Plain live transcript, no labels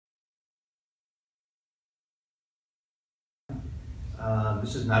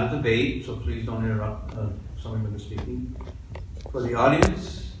This is not a debate, so please don't interrupt someone when they're speaking. For the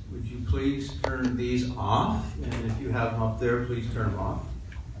audience, would you please turn these off? And if you have them up there, please turn them off.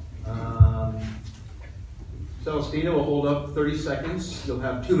 Celestina will hold up 30 seconds. You'll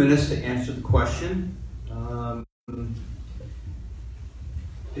have 2 minutes to answer the question.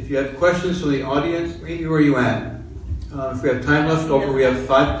 If you have questions from the audience, maybe where are you at? If we have time left over, we have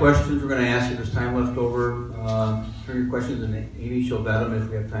 5 questions we're going to ask. If there's time left over, turn your questions and Amy, she'll vet them. If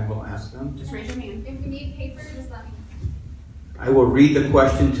we have time, we'll ask them. Just raise your hand. If you need paper, just let me know. I will read the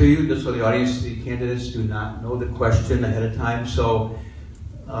question to you, just so the audience, the candidates do not know the question ahead of time. So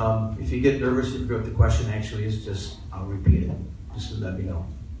if you get nervous, if you forget what the question actually is, just I'll repeat it, just to let me know.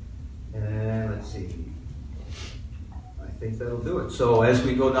 And let's see. I think that'll do it. So as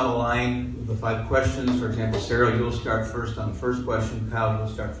we go down the line with the 5 questions, for example, Sarah, you'll start first on the first question. Kyle, you'll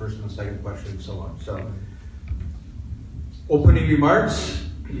start first on the second question, and so on. So opening remarks.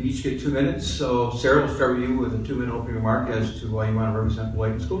 You each get 2 minutes. So Sarah, we'll start with you with a 2-minute opening remark as to why you want to represent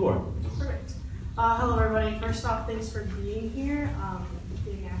Beloit School Board. Perfect. Hello, everybody. First off, thanks for being here,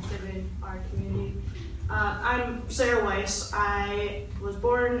 being active in our community. I'm Sarah Weiss. I was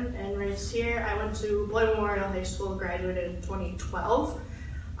born and raised here. I went to Beloit Memorial High School, graduated in 2012.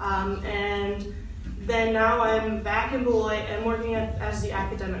 And then now I'm back in Beloit and working as the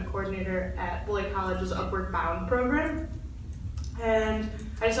academic coordinator at Beloit College's Upward Bound program. And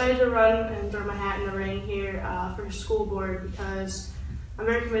I decided to run and throw my hat in the ring here for school board because I'm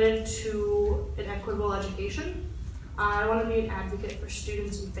very committed to an equitable education. I want to be an advocate for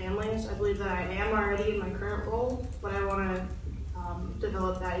students and families. I believe that I am already in my current role, but I want to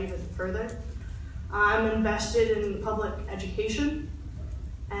develop that even further. I'm invested in public education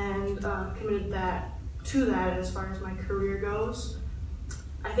and committed to that as far as my career goes.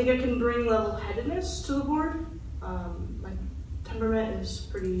 I think I can bring level-headedness to the board. My temperament is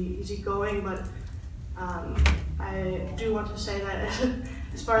pretty easygoing, but I do want to say that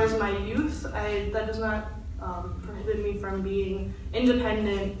as far as my youth, that does not prohibit me from being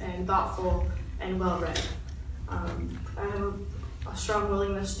independent and thoughtful and well-read. I have a strong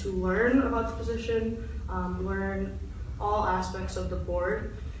willingness to learn about the position, learn all aspects of the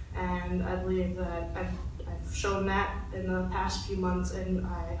board, and I believe that I've shown that in the past few months, and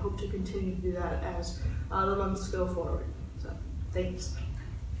I hope to continue to do that as the months go forward. So, thanks.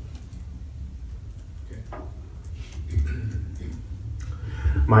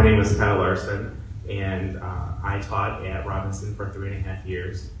 My name is Kyle Larson, and I taught at Robinson for 3.5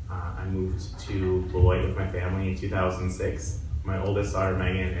 years. I moved to Beloit with my family in 2006. My oldest daughter,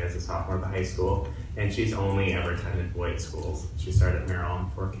 Megan, is a sophomore at the high school, and she's only ever attended Beloit schools. She started at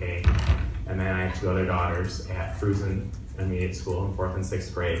Maryland 4K, and then I have 2 other daughters at Fruzen Intermediate School in 4th and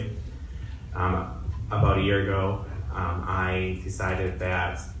 6th grade. About a year ago, I decided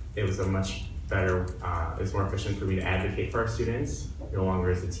that it was it was more efficient for me to advocate for our students, no longer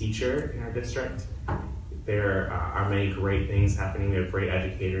as a teacher in our district. There are many great things happening. We have great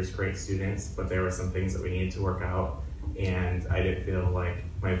educators, great students, but there were some things that we needed to work out, and I didn't feel like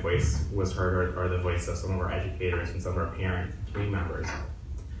my voice was heard or the voice of some of our educators and some of our parent community members.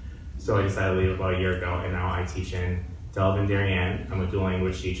 So I decided to leave about a year ago, and now I teach in Delavan, Darien. I'm a dual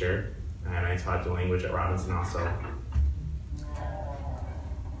language teacher, and I taught dual language at Robinson also.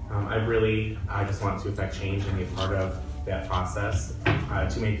 I just want to affect change and be part of that process.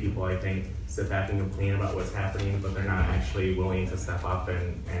 Too many people, I think, sit back and complain about what's happening, but they're not actually willing to step up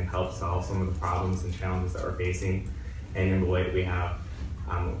and help solve some of the problems and challenges that we're facing. And in Beloit, we have,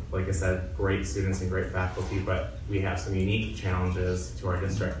 like I said, great students and great faculty, but we have some unique challenges to our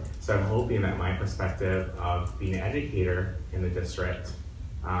district. So I'm hoping that my perspective of being an educator in the district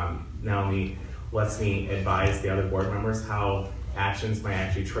not only lets me advise the other board members how actions might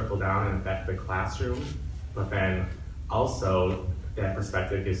actually trickle down and affect the classroom, but then also that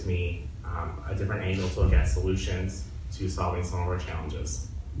perspective gives me a different angle to look at solutions to solving some of our challenges.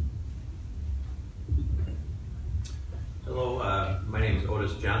 Hello, my name is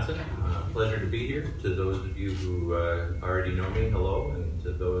Otis Johnson. Pleasure to be here. To those of you who already know me, hello, and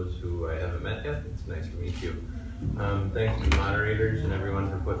to those who I haven't met yet, it's nice to meet you. Thanks to the moderators and everyone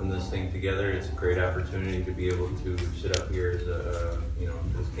for putting this thing together. It's a great opportunity to be able to sit up here as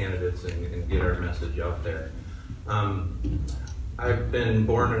as candidates and get our message out there. I've been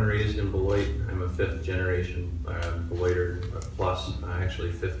born and raised in Beloit. I'm a 5th generation Beloiter plus,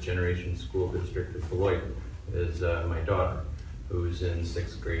 actually 5th generation school district of Beloit is my daughter, who's in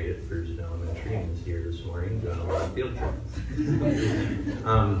 6th grade at Fruzen Elementary and is here this morning doing a lot of field trips.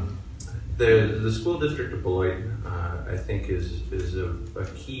 The school district of Beloit, I think, is a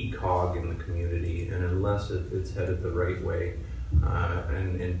key cog in the community, and unless it's headed the right way,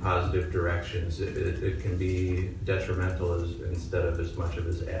 and in positive directions. It can be detrimental instead of as much of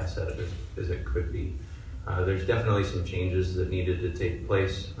an asset as it could be. There's definitely some changes that needed to take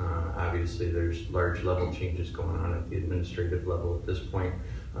place. Obviously, there's large level changes going on at the administrative level at this point,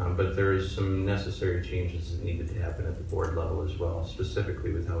 but there is some necessary changes that needed to happen at the board level as well,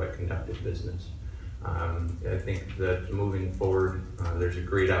 specifically with how it conducted business. I think that moving forward, there's a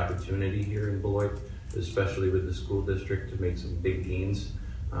great opportunity here in Beloit, especially with the school district, to make some big gains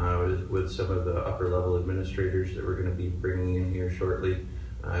with some of the upper level administrators that we're going to be bringing in here shortly,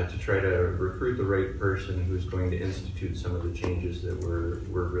 to try to recruit the right person who's going to institute some of the changes that we're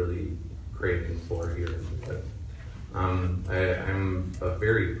really craving for here in Beloit. I'm a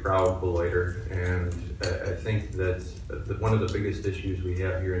very proud Beloiter, and I think that one of the biggest issues we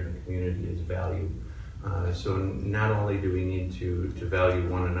have here in the community is value. So not only do we need to value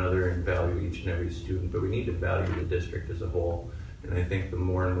one another and value each and every student, but we need to value the district as a whole. And I think the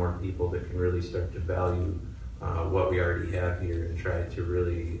more and more people that can really start to value what we already have here and try to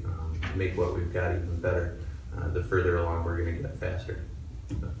really make what we've got even better, the further along we're going to get faster.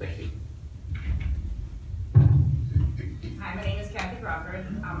 So thank you. Hi, my name is Kathy Crawford.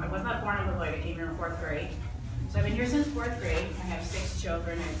 I was not born in Beloit. I came here in 4th grade. So I've been here since 4th grade. I have 6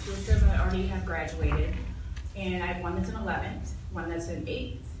 children. I have 2 children that already have graduated. And I have one that's in 11th, one that's in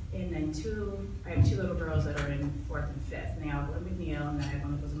 8th, and then I have 2 little girls that are in 4th and 5th. And they all go to McNeil, and then I have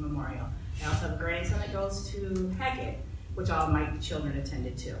one that goes to Memorial. I also have a grandson that goes to Hackett, which all of my children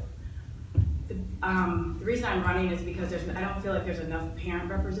attended to. The reason I'm running is because I don't feel like there's enough parent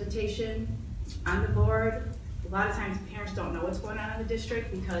representation on the board. A lot of times parents don't know what's going on in the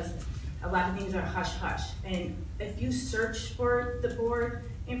district because a lot of things are hush-hush. And if you search for the board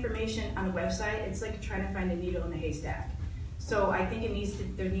information on the website, it's like trying to find a needle in a haystack. So I think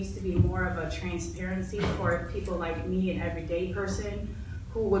there needs to be more of a transparency for people like me, an everyday person,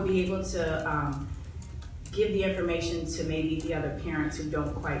 who would be able to give the information to maybe the other parents who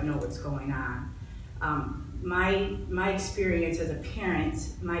don't quite know what's going on. My experience as a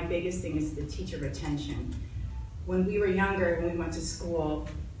parent, my biggest thing is the teacher retention. When we were younger, when we went to school,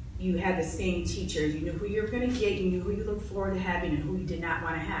 you had the same teachers. You knew who you were going to get, you knew who you looked forward to having, and who you did not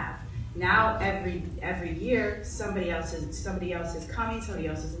want to have. Now, every year, somebody else is coming, somebody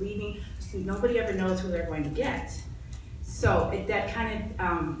else is leaving. So nobody ever knows who they're going to get. So that kind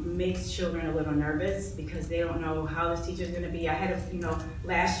of makes children a little nervous because they don't know how this teacher is going to be. I had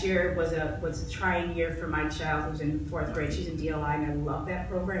last year was a trying year for my child who's in 4th grade. She's in DLI, and I love that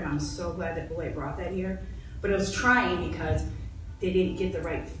program. I'm so glad that Beloit brought that here. But it was trying because they didn't get the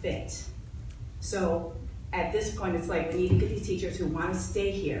right fit. So at this point, it's like we need to get these teachers who want to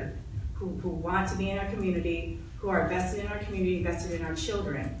stay here, who want to be in our community, who are invested in our community, invested in our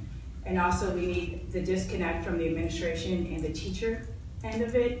children. And also we need the disconnect from the administration and the teacher end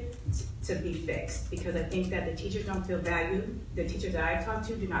of it to be fixed, because I think that the teachers don't feel valued. The teachers that I've talked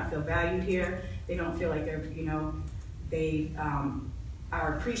to do not feel valued here. They don't feel like they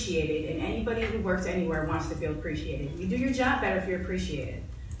are appreciated, and anybody who works anywhere wants to feel appreciated. You do your job better if you're appreciated.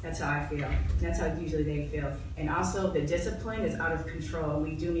 That's how I feel. That's how usually they feel. And also the discipline is out of control.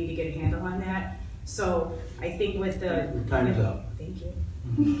 We do need to get a handle on that. So I think with the— Your time's up. Thank you.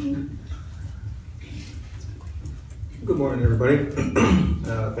 Good morning, everybody.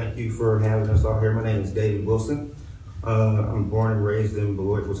 Thank you for having us all here. My name is David Wilson. I'm born and raised in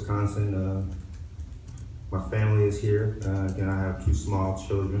Beloit, Wisconsin. My family is here. Again, I have 2 small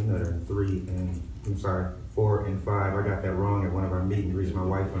children that are 4 and 5. I got that wrong at one of our meetings. The reason my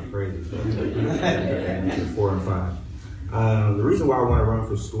wife went crazy. So 4 and 5. The reason why I want to run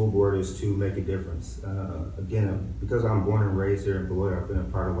for school board is to make a difference. Again, because I'm born and raised here in Beloit, I've been a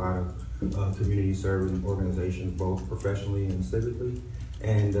part of a lot of community serving organizations, both professionally and civically.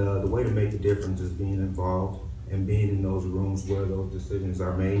 And the way to make a difference is being involved and being in those rooms where those decisions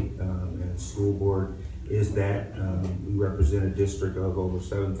are made. And the school board is that. We represent a district of over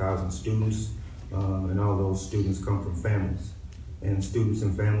 7,000 students, and all those students come from families. And students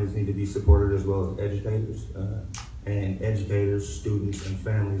and families need to be supported, as well as educators. And educators, students, and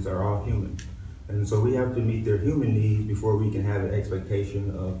families are all human. And so we have to meet their human needs before we can have an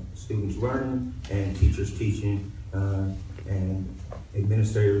expectation of students learning and teachers teaching, and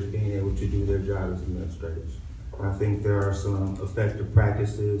administrators being able to do their job as administrators. I think there are some effective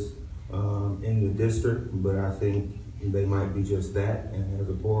practices in the district, but I think they might be just that. And as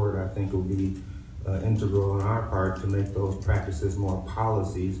a board, I think it will be integral on our part to make those practices more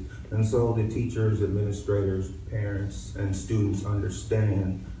policies. And so the teachers, administrators, parents, and students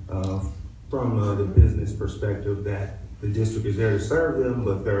understand from the business perspective that the district is there to serve them,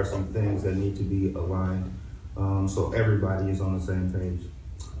 but there are some things that need to be aligned so everybody is on the same page.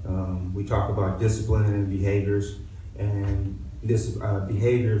 We talk about discipline and behaviors, and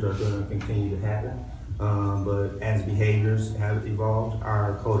behaviors are going to continue to happen. But as behaviors have evolved,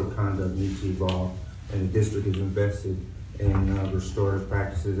 our code of conduct needs to evolve, and the district is invested in restorative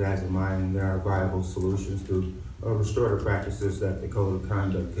practices as in mind. There are viable solutions to restorative practices that the code of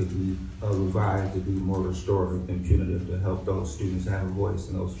conduct could be revised to be more restorative and punitive to help those students have a voice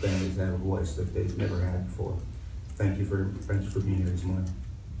and those families have a voice that they've never had before. Thank you for being here this morning.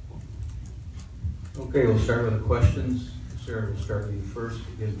 Okay, we'll start with the questions. Sarah, we'll start with you first.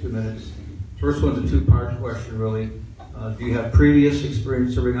 Again, 2 minutes. First one's a two-part question, really. Do you have previous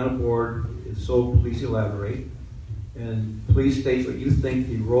experience serving on a board? If so, please elaborate. And please state what you think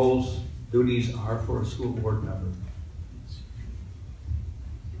the roles, duties are for a school board member.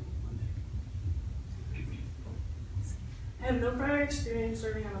 I have no prior experience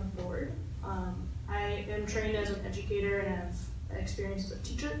serving on a board. I am trained as an educator and have experience as a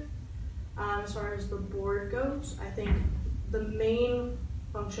teacher. As far as the board goes, I think the main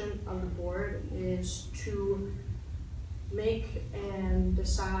function of the board is to make and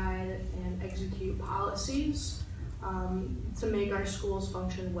decide and execute policies to make our schools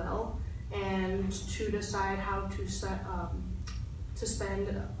function well, and to decide how to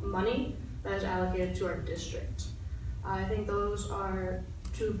spend money that is allocated to our district. I think those are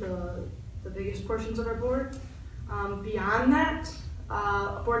two of the biggest portions of our board. Beyond that,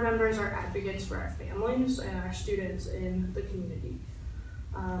 board members are advocates for our families and our students in the community.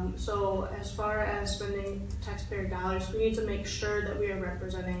 So as far as spending taxpayer dollars, we need to make sure that we are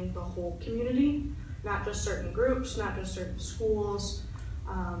representing the whole community, not just certain groups, not just certain schools,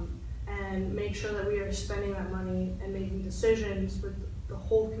 and make sure that we are spending that money and making decisions with the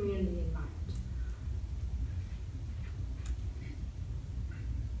whole community in mind.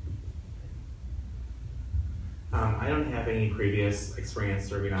 I don't have any previous experience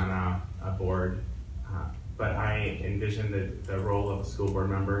serving on a board, but I envision the role of a school board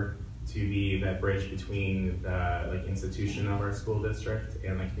member to be that bridge between the institution of our school district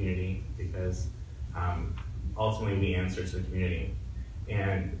and the community, because ultimately we answer to the community.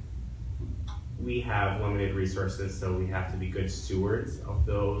 And we have limited resources, so we have to be good stewards of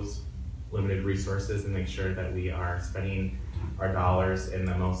those limited resources and make sure that we are spending our dollars in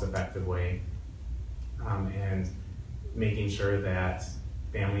the most effective way. And making sure that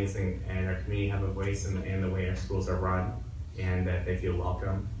families and our community have a voice in the way our schools are run and that they feel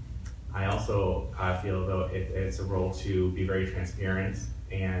welcome. I also feel though it's a role to be very transparent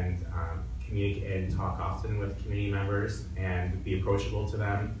and communicate and talk often with community members and be approachable to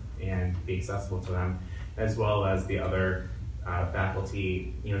them and be accessible to them, as well as the other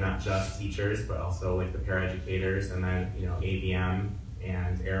faculty, not just teachers, but also like the paraeducators, and then ABM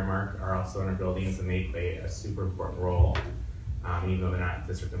and Aramark are also in our buildings, and they play a super important role, even though they're not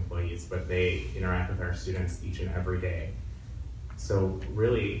district employees, but they interact with our students each and every day. So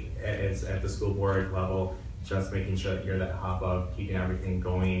really, it's at the school board level, just making sure that you're that hub of keeping everything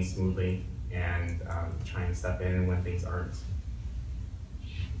going smoothly and trying to step in when things aren't.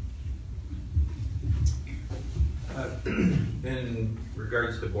 In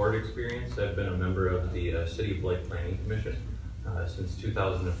regards to board experience, I've been a member of the City of Beloit Planning Commission since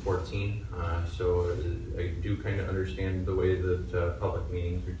 2014, so I do kind of understand the way that public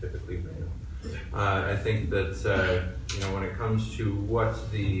meetings are typically ran. I think that when it comes to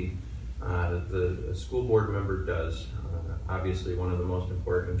what the school board member does, obviously one of the most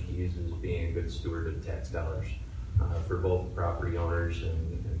important keys is being a good steward of tax dollars for both property owners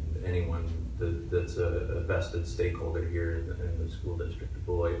and anyone that's a vested stakeholder here in the school district of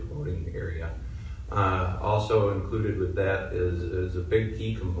Beloit voting area. Also included with that is a big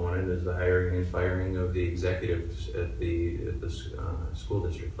key component is the hiring and firing of the executives at the school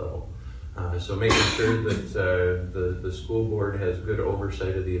district level. So making sure that the school board has good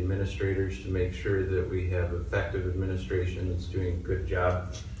oversight of the administrators to make sure that we have effective administration that's doing a good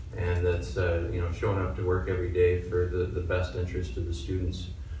job and that's showing up to work every day for the best interest of the students.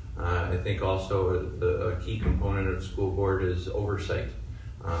 I think also a key component of the school board is oversight.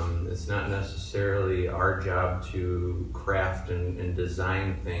 It's not necessarily our job to craft and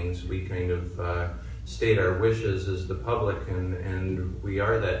design things. We kind of state our wishes as the public, and we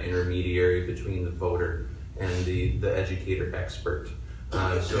are that intermediary between the voter and the educator expert.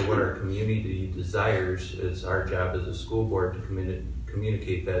 So what our community desires, is our job as a school board to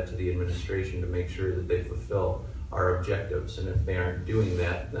communicate that to the administration to make sure that they fulfill our objectives. And if they aren't doing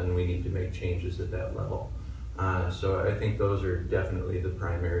that, then we need to make changes at that level. So I think those are definitely the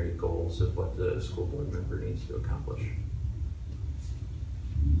primary goals of what the school board member needs to accomplish.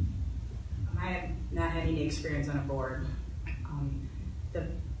 I have not had any any experience on a board.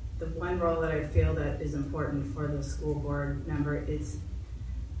 The one role that I feel that is important for the school board member is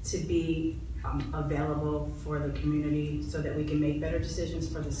to be available for the community so that we can make better decisions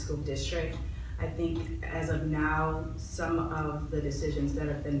for the school district. I think as of now, some of the decisions that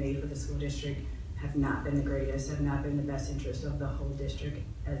have been made for the school district have not been the greatest, have not been the best interest of the whole district.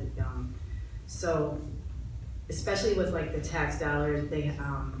 So, especially with like the tax dollars, they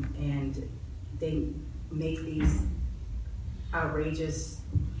make these outrageous.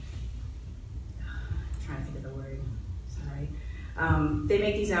 I'm trying to think of the word. Sorry. They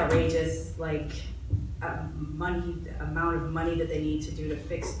make these outrageous amount of money that they need to do to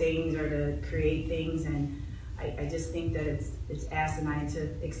fix things or to create things, and I just think that it's asinine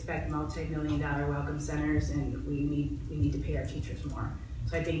to expect multi-million-dollar welcome centers, and we need to pay our teachers more.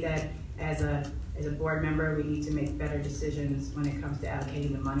 So I think that as a board member, we need to make better decisions when it comes to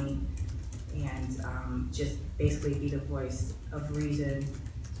allocating the money, and just basically be the voice of reason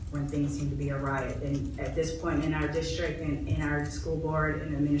when things seem to be a riot. And at this point in our district and in our school board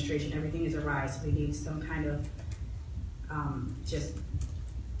and administration, everything is a riot. So we need some kind of just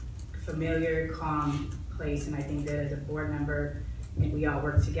familiar, calm place. And I think that as a board member, if we all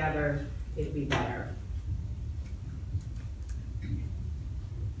work together, it'd be better.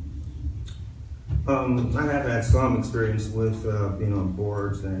 I have had some experience with being on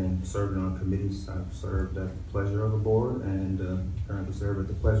boards and serving on committees. I've served at the pleasure of the board and currently serve at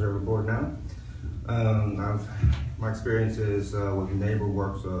the pleasure of the board now. My experience is with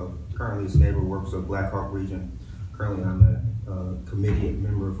NeighborWorks. Currently it's NeighborWorks of Black Hawk Region. Currently I'm a committee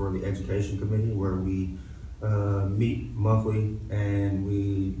member for the Education Committee, where we meet monthly and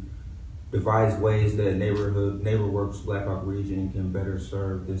we devise ways that NeighborWorks Black Hawk Region can better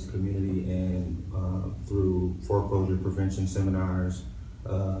serve this community, and through foreclosure prevention seminars,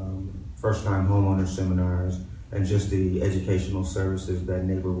 first-time homeowner seminars, and just the educational services that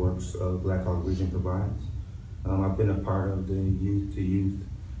NeighborWorks Black Hawk Region provides. I've been a part of the Youth to Youth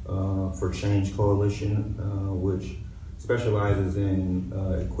for Change Coalition, which specializes in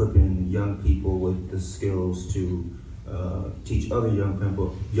equipping young people with the skills to teach other young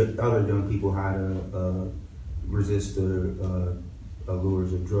people how to resist the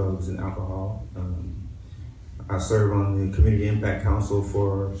allures of drugs and alcohol. I serve on the Community Impact Council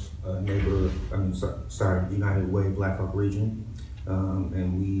for United Way Black Hawk Region,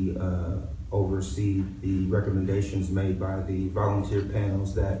 and we oversee the recommendations made by the volunteer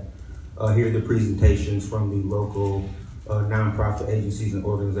panels that hear the presentations from the local nonprofit agencies and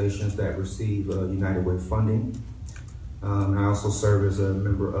organizations that receive United Way funding. And I also serve as a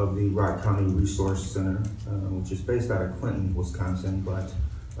member of the Rock County Resource Center, which is based out of Clinton, Wisconsin, but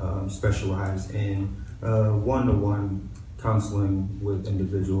specialize in one-to-one counseling with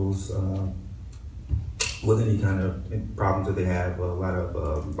individuals with any kind of problems that they have. A lot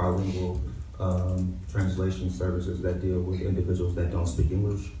of bilingual translation services that deal with individuals that don't speak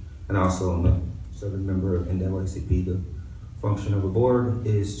English. And also I'm a serving member of NAACP. The function of the board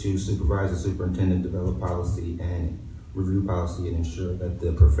is to supervise the superintendent, develop policy, and review policy, and ensure that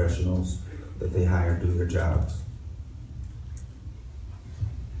the professionals that they hire do their jobs.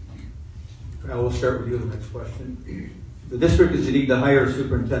 I will start with you, the next question. The district is in need to hire a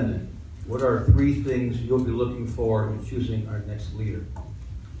superintendent. What are 3 things you'll be looking for in choosing our next leader?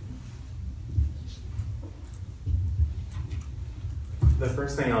 The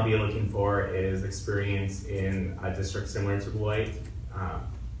first thing I'll be looking for is experience in a district similar to Beloit.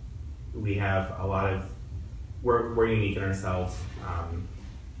 We have a lot of, we're unique in ourselves.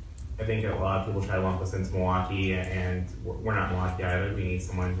 I think a lot of people try to lump us into Milwaukee, and we're not Milwaukee either. We need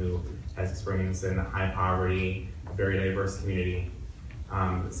someone who has experience in high poverty, a very diverse community.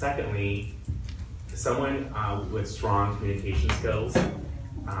 Secondly, someone with strong communication skills.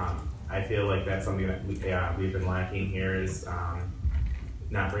 I feel like that's something that we've been lacking here, is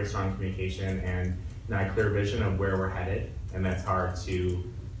not very strong communication and not a clear vision of where we're headed, and that's hard to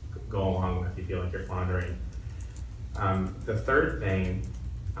go along with if you feel like you're floundering. The third thing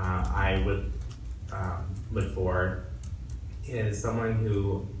I would look for is someone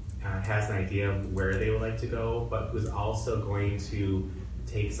who has an idea of where they would like to go, but who's also going to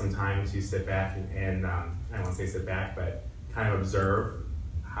take some time to sit back and I don't want to say sit back, but kind of observe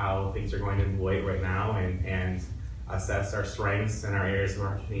how things are going in Beloit right now, and assess our strengths and our areas of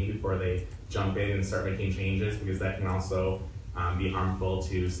opportunity before they jump in and start making changes, because that can also be harmful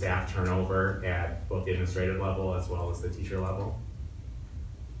to staff turnover at both the administrative level as well as the teacher level.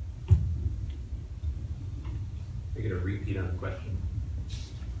 I get a repeat on the question.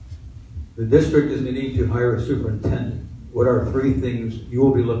 The district is in need to hire a superintendent. What are 3 things you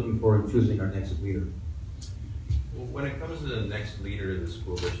will be looking for in choosing our next leader? Well, when it comes to the next leader of the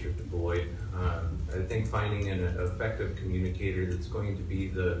school district of Beloit, I think finding an effective communicator that's going to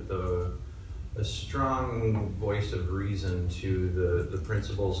be a strong voice of reason to the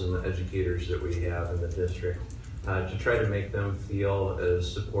principals and the educators that we have in the district, to try to make them feel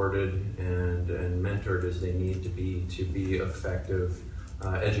as supported and mentored as they need to be effective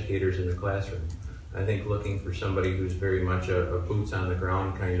educators in the classroom. I think looking for somebody who's very much a boots on the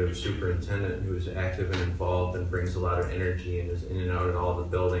ground kind of superintendent, who's active and involved and brings a lot of energy and is in and out of all the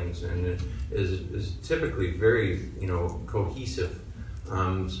buildings and is typically very, cohesive.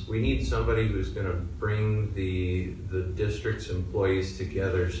 We need somebody who's going to bring the district's employees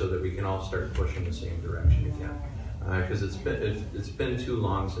together so that we can all start pushing the same direction again. Because it's been too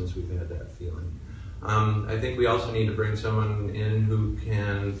long since we've had that feeling. I think we also need to bring someone in who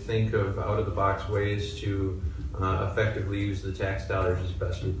can think of out-of-the-box ways to effectively use the tax dollars as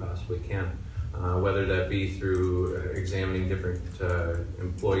best we possibly can, whether that be through examining different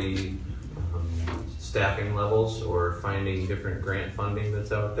employee staffing levels or finding different grant funding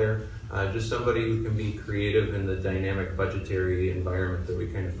that's out there. Just somebody who can be creative in the dynamic budgetary environment that we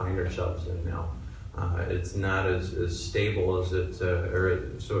kind of find ourselves in now. It's not as stable as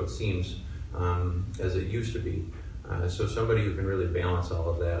so it seems, as it used to be. So somebody who can really balance all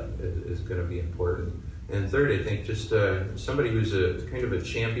of that is going to be important. And third, I think just somebody who's a kind of a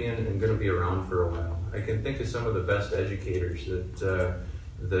champion and going to be around for a while. I can think of some of the best educators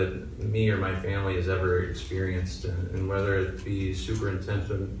that me or my family has ever experienced, and whether it be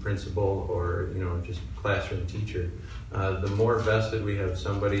superintendent, principal, or just classroom teacher. The more vested we have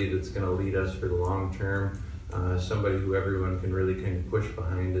somebody that's going to lead us for the long term, somebody who everyone can really kind of push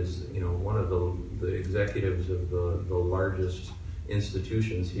behind is, one of the executives of the largest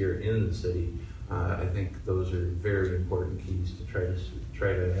institutions here in the city. I think those are very important keys to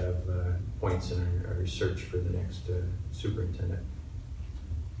try to have points in our search for the next superintendent.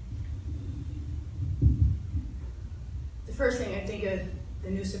 The first thing I think the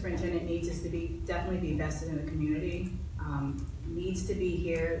new superintendent needs is to definitely be vested in the community. Needs to be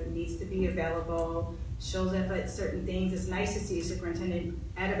here, needs to be available, shows up at certain things. It's nice to see a superintendent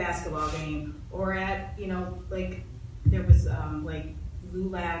at a basketball game or at, like there was like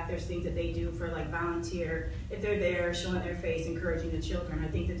LULAC, there's things that they do for like volunteer. If they're there, showing their face, encouraging the children. I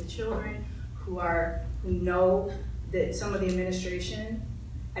think that the children who know that some of the administration,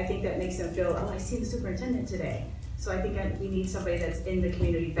 I think that makes them feel, I see the superintendent today. So I think we need somebody that's in the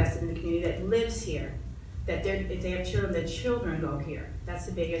community, vested in the community, that lives here. That if they have children, the children go here. That's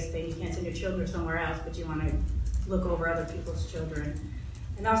the biggest thing. You can't send your children somewhere else, but you want to look over other people's children.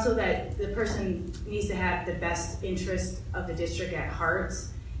 And also that the person needs to have the best interest of the district at heart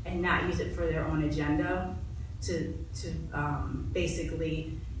and not use it for their own agenda to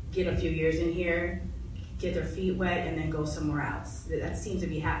basically get a few years in here, get their feet wet, and then go somewhere else. That seems to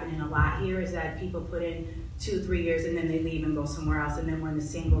be happening a lot here, is that people put in 2-3 years and then they leave and go somewhere else, and then we're in the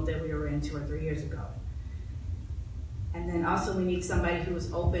same boat that we were in 2 or 3 years ago. And then also we need somebody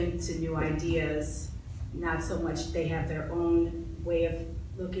who's open to new ideas, not so much they have their own way of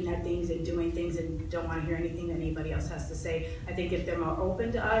looking at things and doing things and don't want to hear anything that anybody else has to say. I think if they're more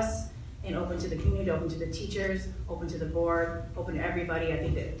open to us and open to the community, open to the teachers, open to the board, open to everybody, I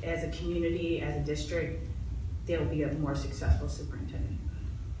think that as a community, as a district, they'll be a more successful superintendent.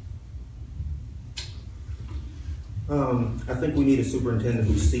 I think we need a superintendent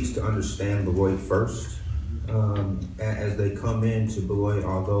who seeks to understand Beloit first. As they come into Beloit,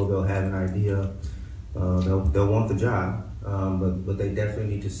 although they'll have an idea, they'll want the job, but they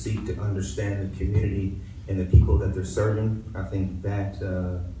definitely need to seek to understand the community and the people that they're serving. I think that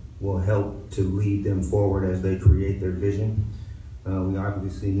will help to lead them forward as they create their vision. We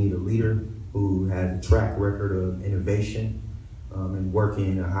obviously need a leader who has a track record of innovation and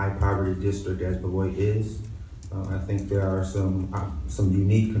working in a high poverty district as Beloit is. I think there are some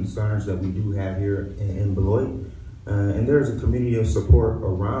unique concerns that we do have here in Beloit. And there's a community of support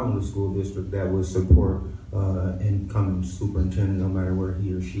around the school district that would support incoming superintendent, no matter where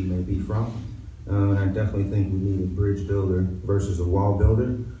he or she may be from. I definitely think we need a bridge builder versus a wall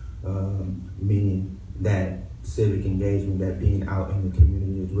builder, meaning that civic engagement, that being out in the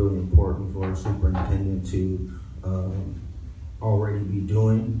community is really important for a superintendent to already be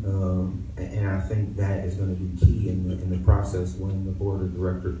doing, and I think that is going to be key in the process when the board of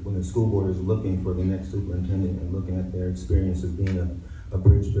directors, when the school board is looking for the next superintendent and looking at their experience as being a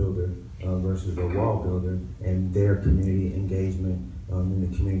bridge builder versus a wall builder, and their community engagement in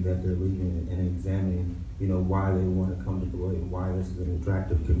the community that they're leading, and examining, why they want to come to Beloit and why this is an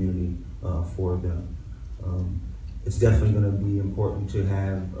attractive community for them. It's definitely going to be important to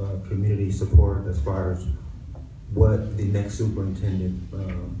have community support as far as what the next superintendent,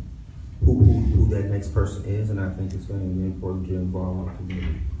 who that next person is, and I think it's going to be important to involve our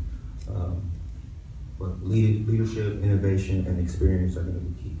community. But leadership, innovation, and experience are going to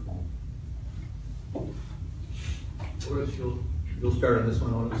be key for me. Otis, you'll start on this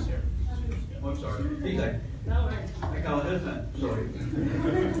one, Otis. Oh, I'm sorry. Feedback. No worries. I got ahead of time. Sorry.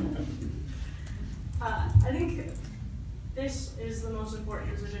 I think this is the most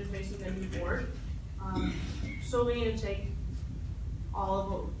important decision facing the new board. So we need to take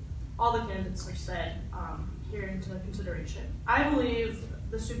all the candidates have said here into consideration. I believe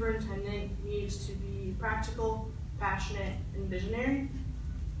the superintendent needs to be practical, passionate, and visionary.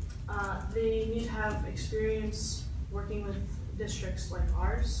 They need to have experience working with districts like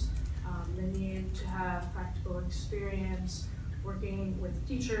ours. They need to have practical experience working with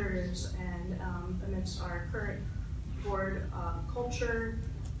teachers and amidst our current board culture.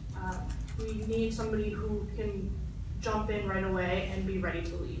 We need somebody who can jump in right away and be ready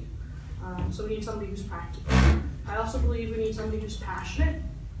to lead. So we need somebody who's practical. I also believe we need somebody who's passionate.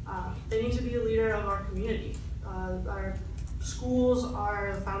 They need to be a leader of our community. Our schools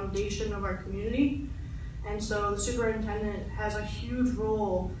are the foundation of our community, and so the superintendent has a huge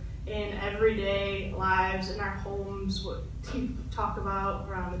role in everyday lives, in our homes, what you talk about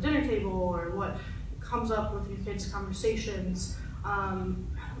around the dinner table, or what comes up with your kids' conversations.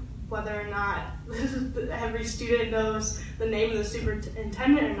 Whether or not every student knows the name of the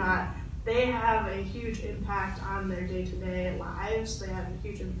superintendent or not, they have a huge impact on their day-to-day lives. They have a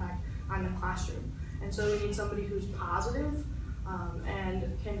huge impact on the classroom. And so we need somebody who's positive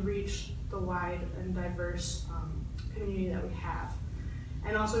and can reach the wide and diverse community that we have.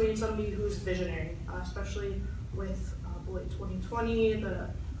 And also we need somebody who's visionary, especially with Beloit 2020, the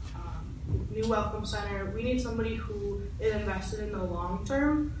new Welcome Center. We need somebody who is invested in the long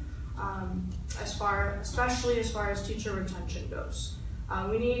term, especially as far as teacher retention goes.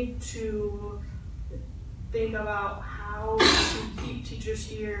 We need to think about how to keep teachers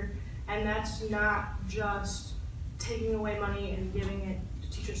here, and that's not just taking away money and giving it to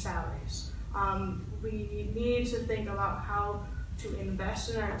teacher salaries. We need to think about how to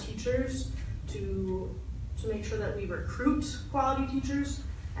invest in our teachers to make sure that we recruit quality teachers,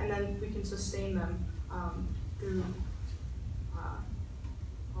 and then we can sustain them through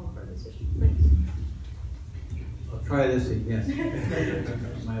all of our decisions. Thanks. I'll try this again.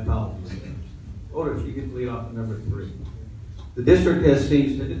 My apologies. Otis, you get to lead off to number 3. The district has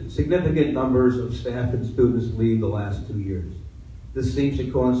seen significant numbers of staff and students leave the last 2 years. This seems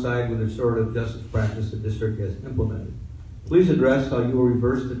to coincide with the restorative justice practice the district has implemented. Please address how you will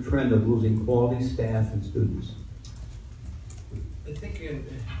reverse the trend of losing quality staff and students. I think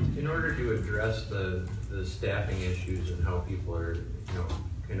in order to address the staffing issues and how people are,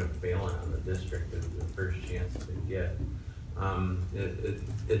 kind of bailing on the district at the first chance they get,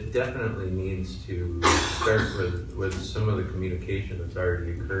 it definitely needs to start with some of the communication that's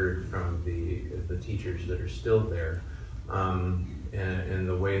already occurred from the teachers that are still there, and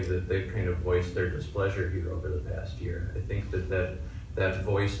the way that they've kind of voiced their displeasure here over the past year. I think that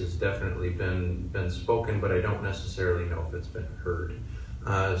voice has definitely been spoken, but I don't necessarily know if it's been heard.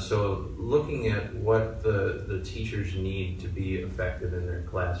 So looking at what the teachers need to be effective in their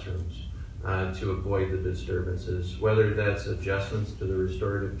classrooms to avoid the disturbances, whether that's adjustments to the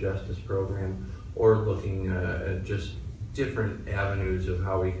restorative justice program or looking at just different avenues of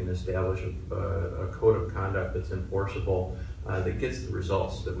how we can establish a code of conduct that's enforceable, that gets the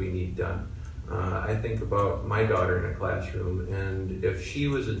results that we need done. I think about my daughter in a classroom, and if she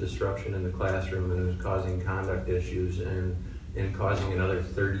was a disruption in the classroom and was causing conduct issues and causing another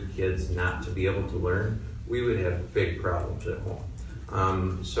 30 kids not to be able to learn, we would have big problems at home.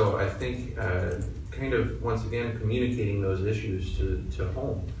 So I think kind of, once again, communicating those issues to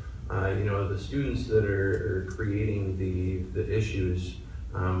home. The students that are creating the issues,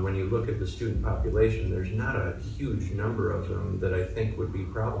 when you look at the student population, there's not a huge number of them that I think would be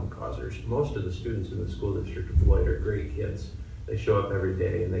problem causers. Most of the students in the school district of Beloit are great kids. They show up every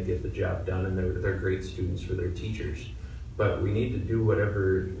day and they get the job done, and they're great students for their teachers. But we need to do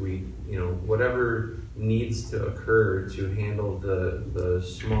whatever whatever needs to occur to handle the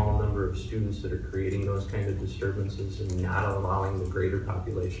small number of students that are creating those kind of disturbances and not allowing the greater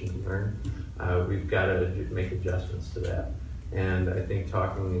population to learn. We've got to make adjustments to that. And I think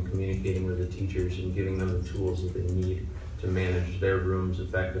talking and communicating with the teachers and giving them the tools that they need to manage their rooms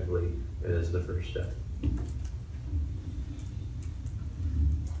effectively is the first step.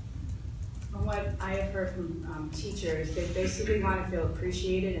 From what I have heard from teachers, they basically want to feel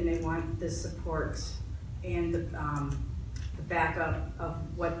appreciated, and they want the support and the backup of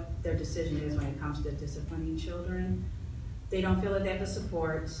what they're decision is when it comes to disciplining children. They don't feel that they have the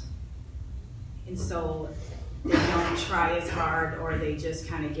support, and so they don't try as hard, or they just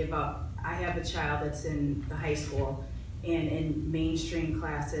kind of give up. I have a child that's in the high school, and in mainstream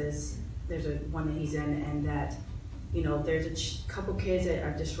classes, there's one that he's in, and that, you know, there's a couple kids that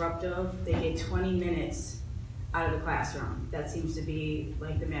are disruptive. They get 20 minutes out of the classroom. That seems to be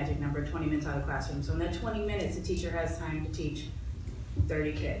like the magic number, 20 minutes out of the classroom. So in that 20 minutes, the teacher has time to teach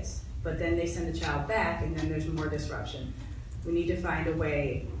 30 kids. But then they send the child back, and then there's more disruption. We need to find a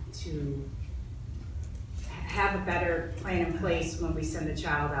way to have a better plan in place when we send the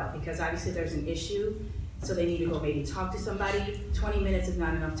child out, because obviously there's an issue, so they need to go maybe talk to somebody. 20 minutes is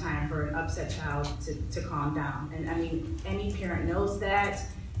not enough time for an upset child to calm down. And I mean, any parent knows that.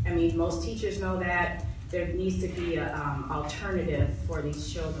 I mean, most teachers know that. There needs to be an alternative for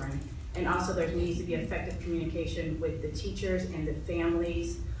these children. And also there needs to be effective communication with the teachers and the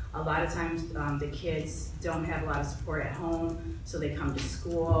families. A lot of times the kids don't have a lot of support at home, so they come to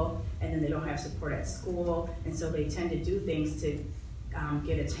school, and then they don't have support at school, and so they tend to do things to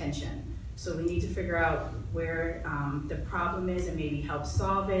get attention. So we need to figure out where the problem is and maybe help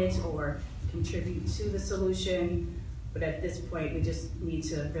solve it or contribute to the solution. But at this point, we just need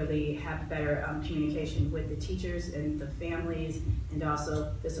to really have better communication with the teachers and the families, and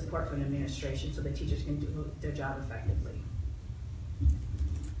also the support from the administration, so the teachers can do their job effectively.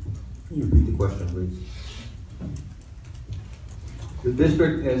 Can you repeat the question, please? The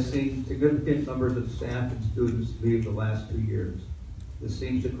district has seen significant numbers of staff and students leave the last 2 years. This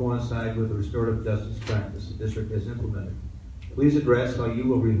seems to coincide with the restorative justice practice the district has implemented. Please address how you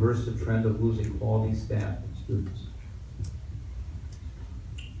will reverse the trend of losing quality staff and students.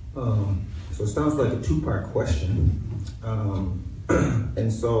 So it sounds like a two-part question.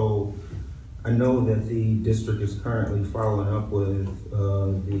 And so I know that the district is currently following up with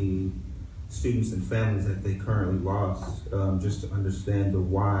the students and families that they currently lost, just to understand the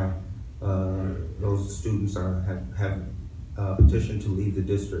why those students have petitioned to leave the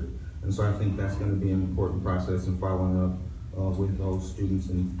district. And so I think that's going to be an important process in following up with those students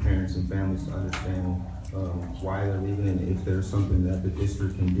and parents and families to understand why they're leaving, and if there's something that the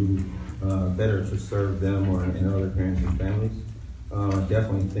district can do better to serve them or and other parents and families. I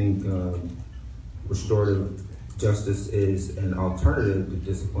definitely think restorative justice is an alternative to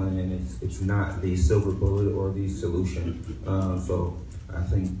discipline, and it's not the silver bullet or the solution. So I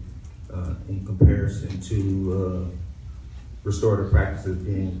think in comparison to restorative practices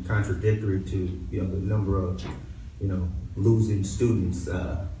being contradictory to the number of losing students,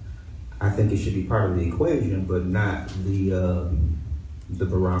 I think it should be part of the equation, but not the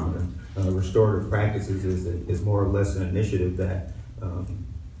barometer. Restorative practices is more or less an initiative that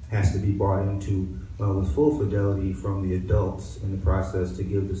has to be brought into with full fidelity from the adults in the process to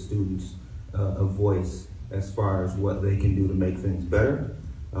give the students a voice as far as what they can do to make things better.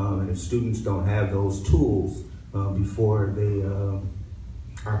 And if students don't have those tools before they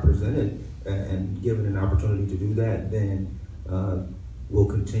are presented and given an opportunity to do that, then we'll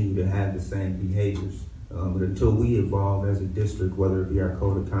continue to have the same behaviors. But until we evolve as a district, whether it be our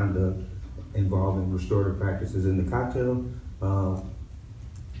code of conduct involving restorative practices in the cocktail,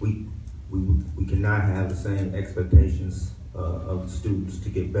 we cannot have the same expectations of the students to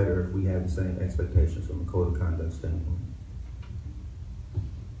get better if we have the same expectations from a code of conduct standpoint.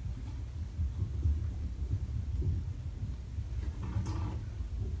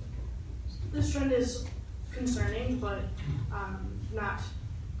 This trend is concerning, but not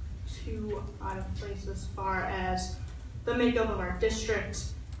too out of place as far as the makeup of our district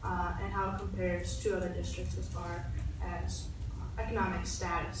and how it compares to other districts as far as economic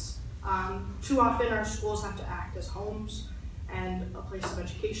status. Too often our schools have to act as homes and a place of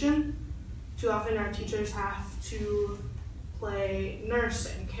education. Too often our teachers have to play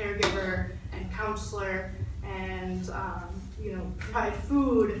nurse and caregiver and counselor and provide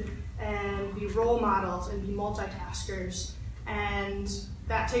food and be role models and be multitaskers, and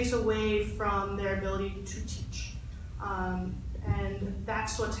that takes away from their ability to teach. And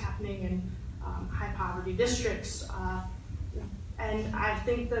that's what's happening in high poverty districts. And I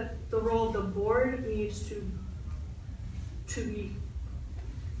think that the role of the board needs to be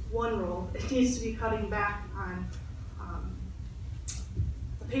one role. It needs to be cutting back on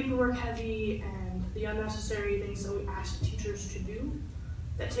the paperwork heavy and the unnecessary things that we ask teachers to do.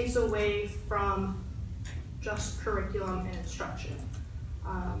 That takes away from just curriculum and instruction.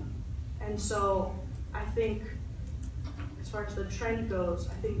 And so I think as far as the trend goes,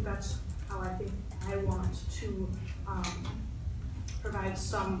 I think that's how I want to provide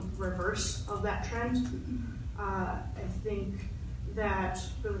some reverse of that trend. I think that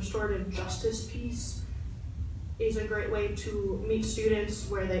the restorative justice piece is a great way to meet students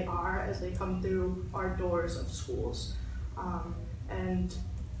where they are as they come through our doors of schools.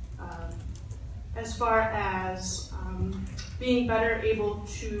 As far as being better able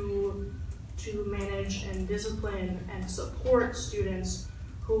to manage and discipline and support students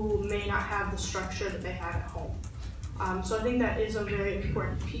who may not have the structure that they have at home. So I think that is a very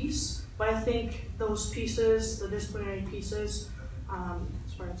important piece, but I think those pieces, the disciplinary pieces,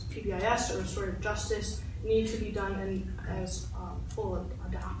 as far as PBIS or restorative justice, need to be done as full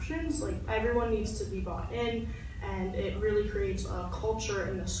adoptions. Like, everyone needs to be bought in, and it really creates a culture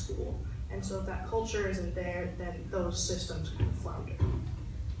in the school. And so if that culture isn't there, then those systems kind of flounder.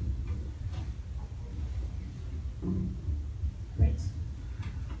 Right.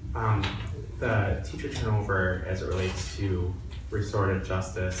 The teacher turnover as it relates to restorative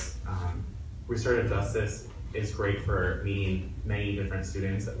justice. Restorative justice is great for meeting many different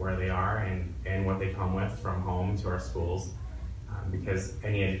students at where they are and what they come with from home to our schools. Because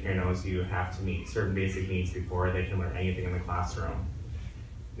any educator knows you have to meet certain basic needs before they can learn anything in the classroom.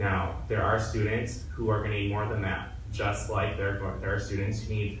 Now, there are students who are going to need more than that, just like there are students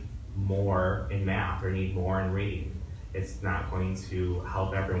who need more in math or need more in reading. It's not going to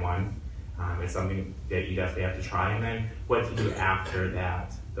help everyone. It's something that you definitely have to try, and then what to do after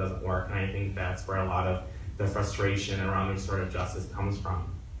that doesn't work. And I think that's where a lot of the frustration around restorative justice comes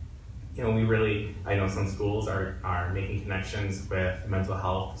from. You know, I know some schools are making connections with mental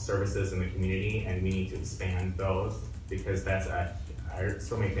health services in the community, and we need to expand those because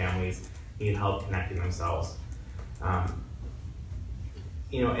so many families need help connecting themselves.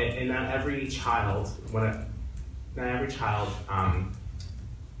 You know, and not every child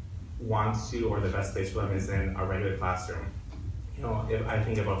wants to, or the best place for them is in a regular classroom. You know, if I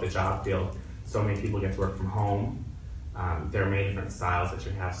think about the job field, so many people get to work from home. There are many different styles that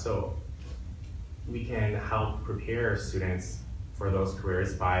you have, so we can help prepare students for those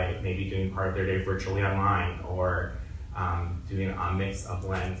careers by maybe doing part of their day virtually online, or doing a mix, a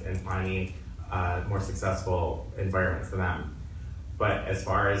blend, and finding more successful environment for them. But as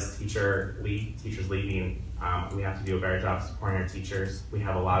far as teachers leaving, we have to do a better job supporting our teachers. We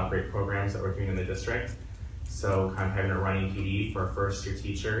have a lot of great programs that we're doing in the district. So kind of having a running PD for first-year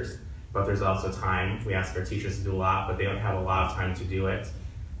teachers, but there's also time. We ask our teachers to do a lot, but they don't have a lot of time to do it.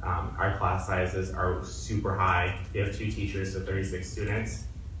 Our class sizes are super high. We have 2 teachers to 36 students.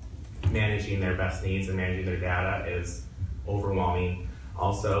 Managing their best needs and managing their data is overwhelming.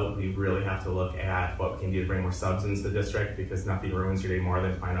 Also, we really have to look at what we can do to bring more subs into the district, because nothing ruins your day more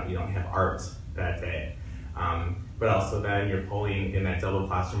than find out you don't have art that day. But also then you're pulling in that double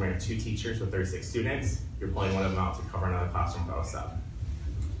classroom where you have 2 teachers with 36 students, you're pulling one of them out to cover another classroom without a sub.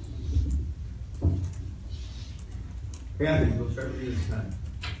 Anthony, we'll start with you this time.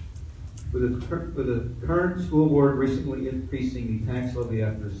 With the current school board recently increasing the tax levy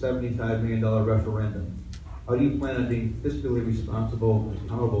after a $75 million referendum, how do you plan on being fiscally responsible and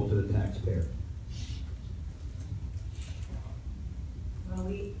accountable to the taxpayer? Well,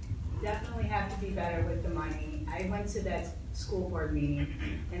 we definitely have to be better with the money. I went to that school board meeting,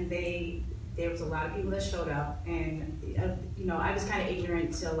 and there was a lot of people that showed up, and you know, I was kind of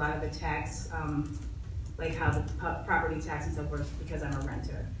ignorant to a lot of the tax, like how the property tax and so forth, because I'm a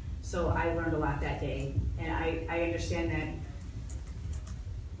renter. So I learned a lot that day, and I understand that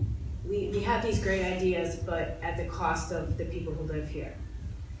we have these great ideas, but at the cost of the people who live here.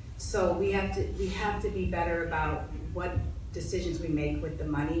 So we have to be better about what decisions we make with the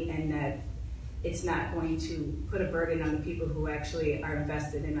money, and that it's not going to put a burden on the people who actually are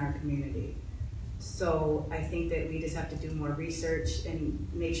invested in our community. So I think that we just have to do more research and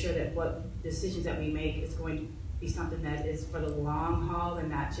make sure that what decisions that we make is going to be something that is for the long haul and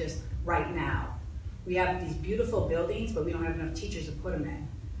not just right now. We have these beautiful buildings, but we don't have enough teachers to put them in.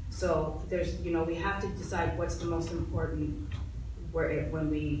 So there's, you know, we have to decide what's the most important when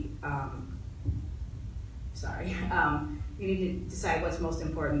we, we need to decide what's most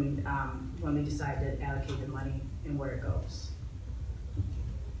important when we decide to allocate the money and where it goes.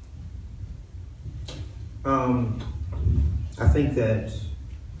 I think that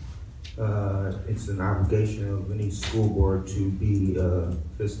it's an obligation of any school board to be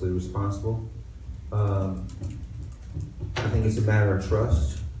fiscally responsible. I think it's a matter of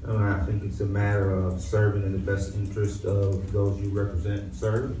trust. I think it's a matter of serving in the best interest of those you represent and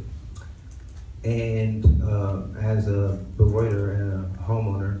serve. And as a Beloiter and a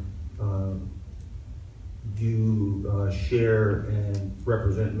homeowner, you share and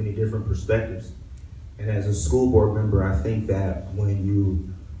represent many different perspectives. And as a school board member, I think that when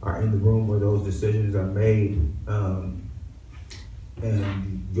you are in the room where those decisions are made,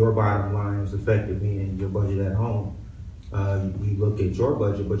 and your bottom line is affected, meaning your budget at home, you look at your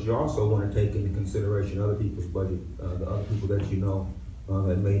budget, but you also want to take into consideration other people's budget, the other people that you know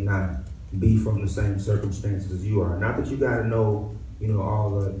that may not be from the same circumstances as you are. Not that you got to know,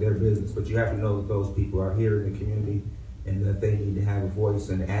 all their business, but you have to know that those people are here in the community and that they need to have a voice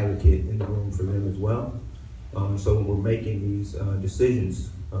and advocate in the room for them as well. So when we're making these decisions,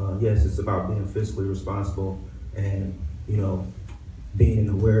 yes, it's about being fiscally responsible and, being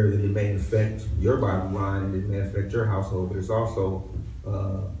aware that it may affect your bottom line and it may affect your household, but it's also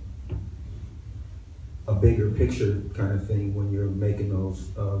a bigger picture kind of thing when you're making those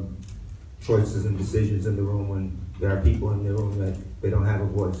choices and decisions in the room, when there are people in the room that they don't have a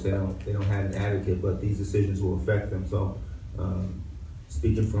voice, they don't have an advocate, but these decisions will affect them. So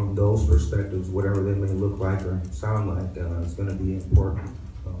speaking from those perspectives, whatever they may look like or sound like, it's going to be important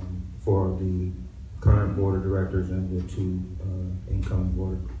for the current board of directors and the two incoming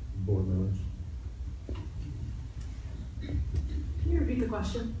board members. Can you repeat the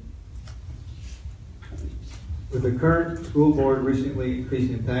question? With the current school board recently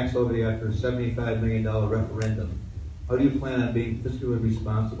increasing the tax levy after a $75 million referendum, how do you plan on being fiscally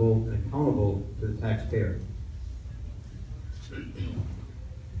responsible and accountable to the taxpayer?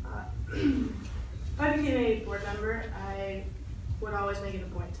 If I became a board member, I would always make it a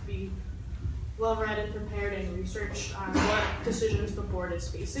point to be well-read and prepared and research on what decisions the board is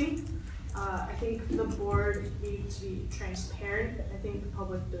facing. I think the board needs to be transparent. I think the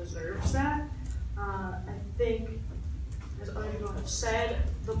public deserves that. I think, as other people have said,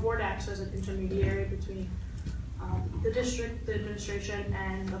 the board acts as an intermediary between the district, the administration,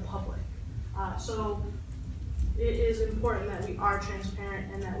 and the public. So it is important that we are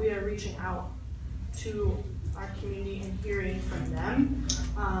transparent and that we are reaching out to our community and hearing from them,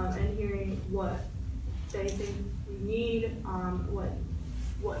 and hearing what they think we need,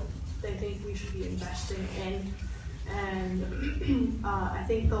 what they think we should be investing in. And I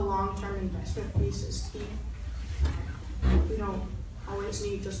think the long-term investment piece is key. We don't always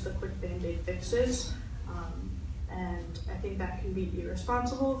need just the quick Band-Aid fixes, and I think that can be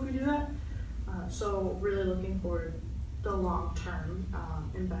irresponsible if we do that. So really looking for the long-term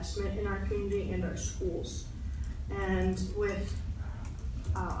investment in our community and our schools. And with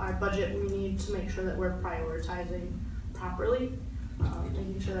our budget, we need to make sure that we're prioritizing properly,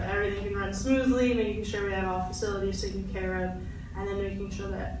 making sure that everything can run smoothly, making sure we have all facilities taken care of, and then making sure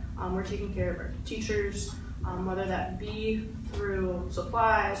that we're taking care of our teachers, whether that be through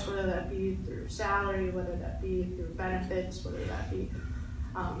supplies, whether that be through salary, whether that be through benefits, whether that be,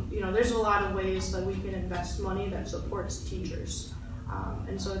 there's a lot of ways that we can invest money that supports teachers.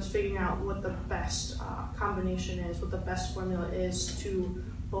 And so it's figuring out what the best combination is, what the best formula is to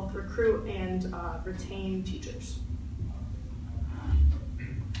both recruit and retain teachers.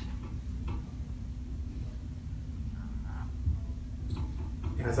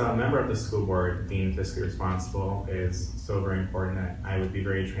 As a member of the school board, being fiscally responsible is so very important that I would be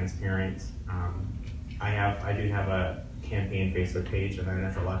very transparent. I do have a campaign Facebook page, and then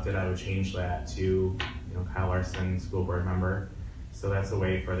if elected, I would change that to Kyle Larson, school board member. So that's a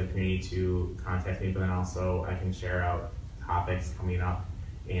way for the community to contact me, but then also I can share out topics coming up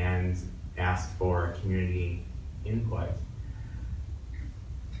and ask for community input.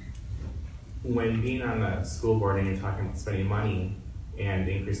 When being on the school board and you're talking about spending money and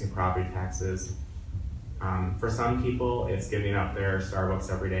increasing property taxes, for some people it's giving up their Starbucks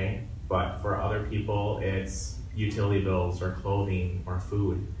every day, but for other people it's utility bills or clothing or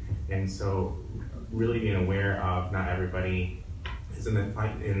food. And so really being aware of not everybody is in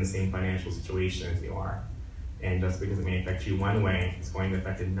the same financial situation as you are. And just because it may affect you one way, it's going to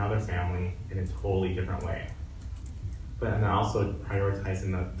affect another family in a totally different way. But then also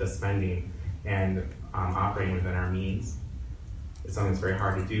prioritizing the spending and operating within our means. It's something that's very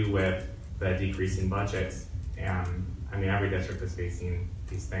hard to do with the decreasing budgets. Every district is facing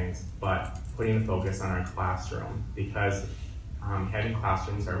these things, but putting the focus on our classroom, because having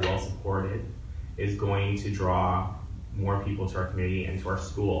classrooms that are well supported is going to draw more people to our community and to our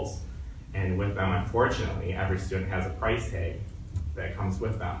schools. And with them, unfortunately, every student has a price tag that comes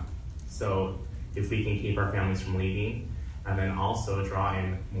with them. So if we can keep our families from leaving and then also draw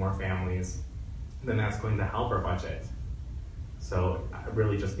in more families, then that's going to help our budget. So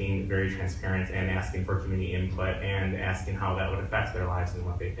really just being very transparent and asking for community input and asking how that would affect their lives and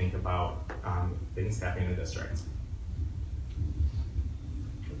what they think about things happening in the district.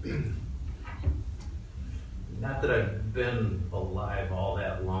 Not that I've been alive all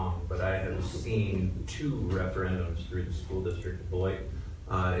that long, but I have seen two referendums through the school district of Beloit.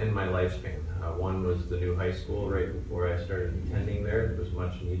 in my lifespan. One was the new high school right before I started attending there. It was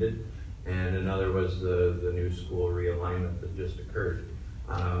much needed. And another was the new school realignment that just occurred.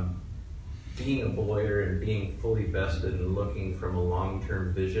 Being a Beloiter and being fully vested and looking from a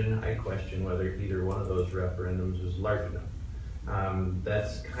long-term vision, I question whether either one of those referendums was large enough.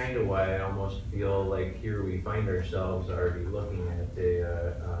 That's kind of why I almost feel like here we find ourselves already looking at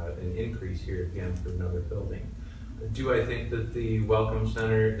an increase here again for another building. Do I think that the Welcome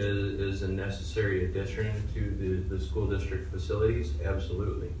Center is a necessary addition to the school district facilities?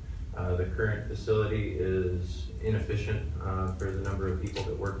 Absolutely. The current facility is inefficient for the number of people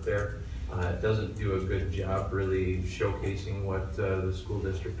that work there. It doesn't do a good job really showcasing what the school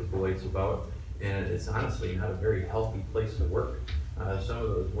district of Beloit's about, and it's honestly not a very healthy place to work. Some of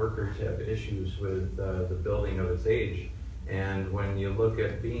those workers have issues with the building of its age, and when you look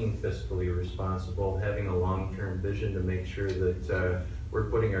at being fiscally responsible, having a long-term vision to make sure that we're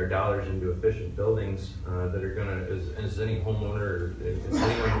putting our dollars into efficient buildings that are gonna, as any homeowner, or as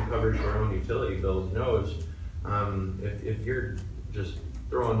anyone who covers their own utility bills knows, if you're just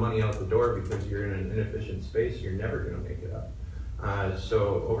throwing money out the door because you're in an inefficient space, you're never gonna make it up.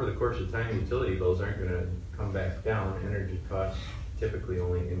 So over the course of time, utility bills aren't gonna come back down. Energy costs typically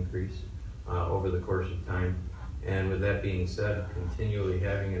only increase over the course of time. And with that being said, continually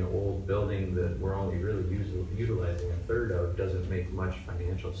having an old building that we're only really utilizing a third of doesn't make much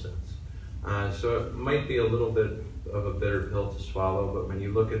financial sense. So it might be a little bit of a bitter pill to swallow, but when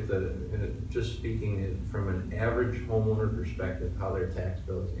you look at just speaking from an average homeowner perspective, how their tax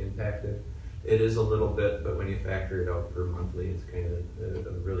bill is impacted, it is a little bit, but when you factor it out per monthly, it's kind of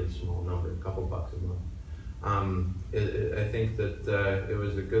a really small number, a couple bucks a month. I think that it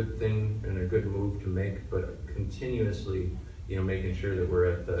was a good thing and a good move to make, but continuously, making sure that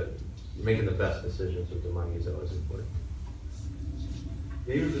we're making the best decisions with the money is always important.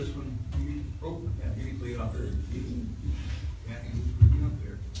 David, this one, you can lead off there. Yeah, you up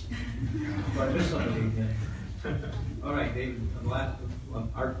there. So I missed something again. All right, David, the last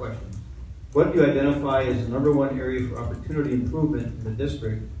our question. What do you identify as the number one area for opportunity improvement in the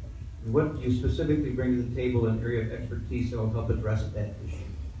district? And what do you specifically bring to the table in an area of expertise that will help address that issue?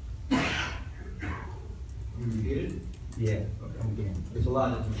 You repeat it? Yeah. Okay. There's a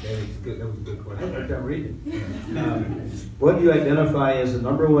lot of there. That was a good question. I'm reading. What do you identify as the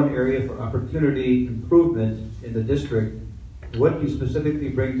number one area for opportunity improvement in the district? What do you specifically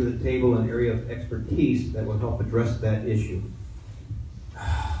bring to the table in an area of expertise that will help address that issue?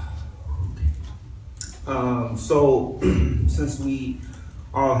 So, since we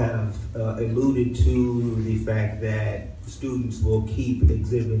all have alluded to the fact that students will keep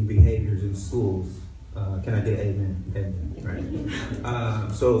exhibiting behaviors in schools. Can I get amen? Amen.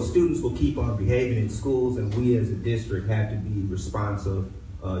 Right. So students will keep on behaving in schools, and we as a district have to be responsive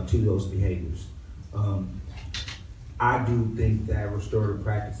to those behaviors. I do think that restorative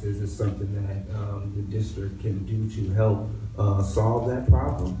practices is something that the district can do to help solve that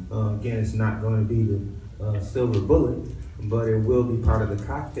problem. Again, it's not going to be the silver bullet, but it will be part of the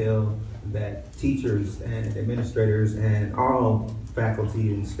cocktail that teachers and administrators and all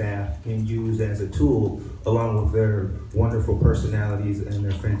faculty and staff can use as a tool, along with their wonderful personalities and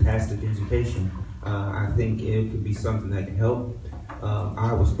their fantastic education. I think it could be something that can help.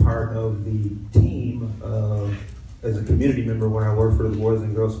 I was part of the team as a community member when I worked for the Boys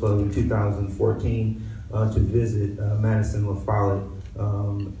and Girls Club in 2014 to visit Madison La Follette,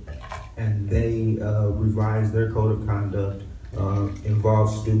 and they revised their code of conduct,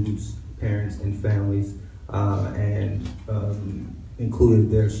 involved students, parents, and families, and included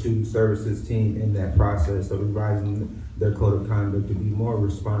their student services team in that process of revising their code of conduct to be more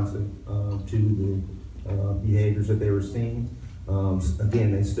responsive to the behaviors that they were seeing.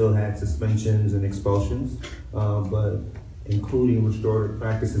 Again, they still had suspensions and expulsions, but including restorative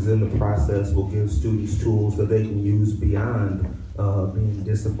practices in the process will give students tools that they can use beyond being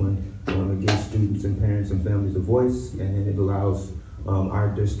disciplined. It gives students and parents and families a voice, and it allows our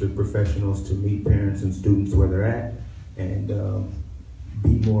district professionals to meet parents and students where they're at and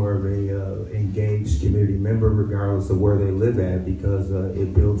be more of a engaged community member regardless of where they live at, because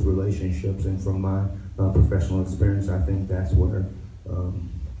it builds relationships. And from my professional experience, I think that's where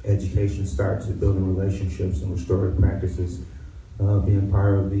education starts, at building relationships, and restorative practices. Being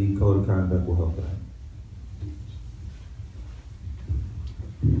part of the code of conduct will help that.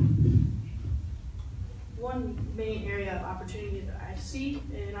 One main area of opportunity that I see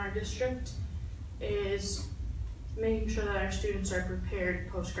in our district is making sure that our students are prepared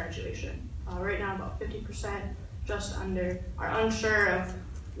post-graduation. Right now, about 50%, just under, are unsure of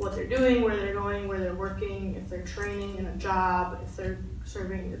what they're doing, where they're going, where they're working, if they're training in a job, if they're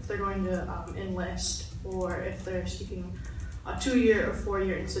serving, if they're going to enlist, or if they're seeking a 2-year or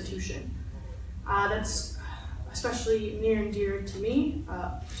 4-year institution. That's especially near and dear to me.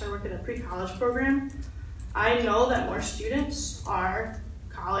 So I work at a pre-college program. I know that more students are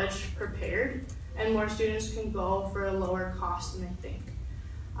college prepared, and more students can go for a lower cost than they think.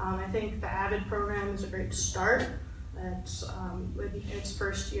 I think the AVID program is a great start. It's with its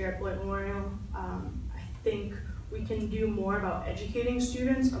first year at Beloit Memorial. I think we can do more about educating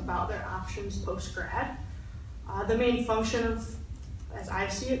students about their options post-grad. The main function of, as I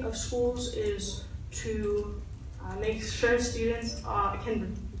see it, of schools is to make sure students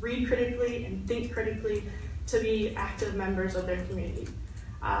can read critically and think critically to be active members of their community.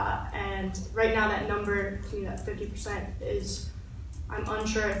 And right now that number, to me, that 50% is, I'm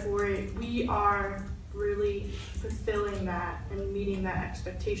unsure if we are really fulfilling that and meeting that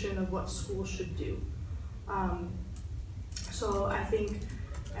expectation of what schools should do. So I think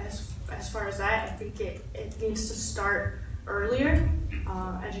as far as that, I think it needs to start earlier,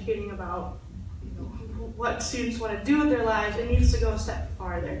 educating about what students want to do with their lives. It needs to go a step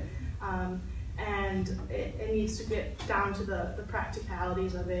farther. And it needs to get down to the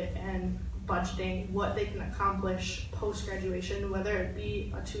practicalities of it and budgeting what they can accomplish post-graduation, whether it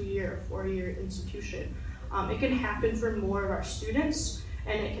be a 2-year or 4-year institution. It can happen for more of our students,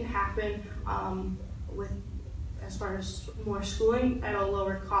 and it can happen with, as far as more schooling, at a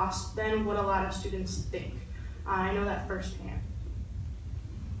lower cost than what a lot of students think. I know that firsthand.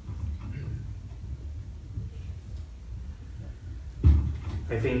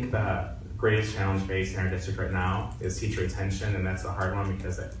 I think the greatest challenge faced in our district right now is teacher retention, and that's a hard one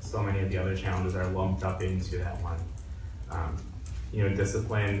because so many of the other challenges are lumped up into that one.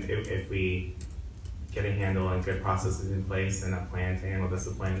 Discipline, if we get a handle and good processes in place and a plan to handle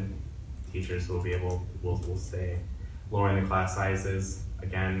discipline, teachers will stay. Lowering the class sizes,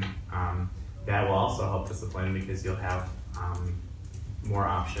 again, that will also help discipline because you'll have more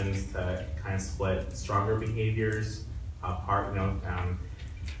options to kind of split stronger behaviors apart,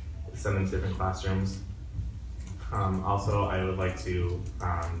 send them to different classrooms. Also, I would like to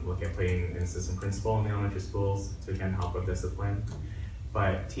look at putting an assistant principal in the elementary schools to again help with discipline.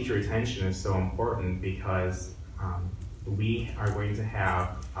 But teacher retention is so important because we are going to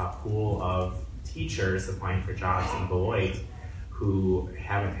have a pool of teachers applying for jobs in Beloit who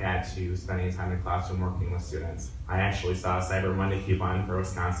haven't had to spend any time in the classroom working with students. I actually saw a Cyber Monday coupon for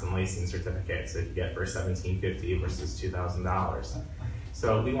Wisconsin lacing certificates that you get for $1,750 versus $2,000.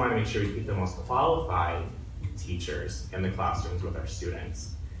 So we want to make sure we keep the most qualified teachers in the classrooms with our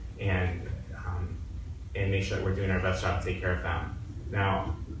students and make sure that we're doing our best job to take care of them.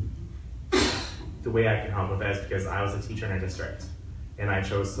 Now, the way I can help with that is because I was a teacher in our district and I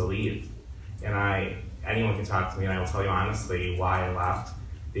chose to leave. And anyone can talk to me and I will tell you honestly why I left,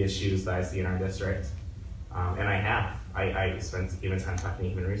 the issues that I see in our district. And I have. I spent even time talking to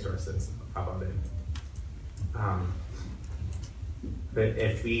human resources about it. But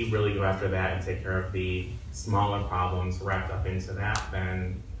if we really go after that and take care of the smaller problems wrapped up into that,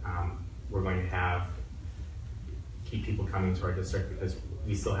 then we're going to keep people coming to our district because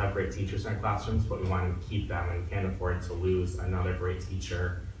we still have great teachers in our classrooms, but we want to keep them and we can't afford to lose another great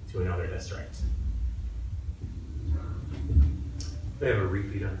teacher to another district. I have a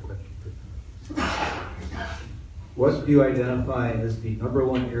repeat on the question. What do you identify as the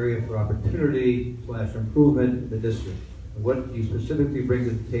 #1 area for opportunity / improvement in the district? And what do you specifically bring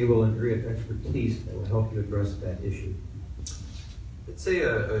to the table in area of expertise that will help you address that issue? I'd say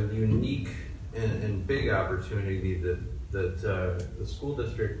a unique and big opportunity that the school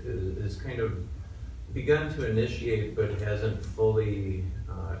district is kind of begun to initiate but hasn't fully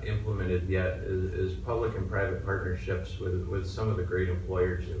implemented yet is public and private partnerships with some of the great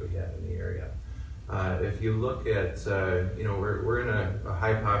employers that we have in the area. If you look at, we're in a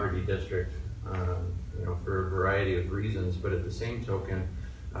high poverty district, for a variety of reasons, but at the same token,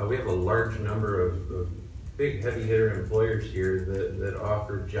 we have a large number of big heavy hitter employers here that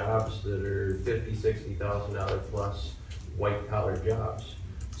offer jobs that are $50,000, $60,000 plus white collar jobs.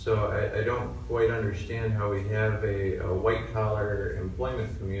 So I don't quite understand how we have a white collar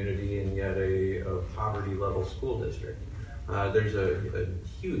employment community and yet a poverty level school district. There's a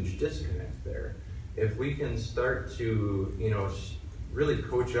huge disconnect there. If we can start to, really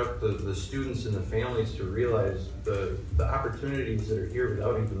coach up the students and the families to realize the opportunities that are here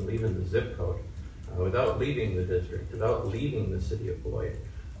without even leaving the zip code, without leaving the district, without leaving the city of Beloit,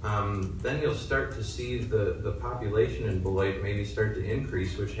 then you'll start to see the population in Beloit maybe start to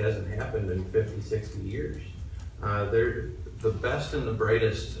increase, which hasn't happened in 50, 60 years. They're the best and the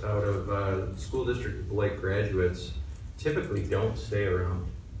brightest out of school district of Beloit graduates typically don't stay around.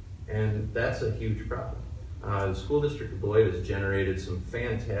 And that's a huge problem. The school district of Beloit has generated some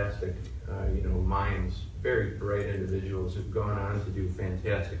fantastic, minds, very bright individuals who've gone on to do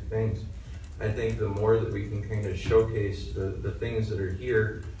fantastic things. I think the more that we can kind of showcase the things that are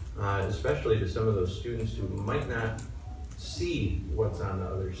here, especially to some of those students who might not see what's on the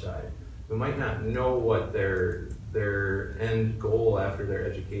other side, who might not know what their end goal after their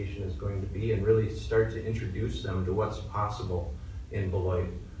education is going to be, and really start to introduce them to what's possible in Beloit.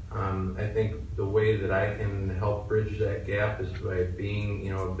 I think the way that I can help bridge that gap is by being,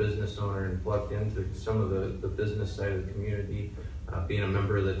 a business owner and plugged into some of the business side of the community, being a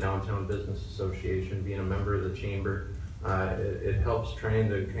member of the Downtown Business Association, being a member of the chamber. It helps trying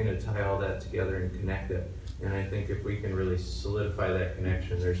to kind of tie all that together and connect it. And I think if we can really solidify that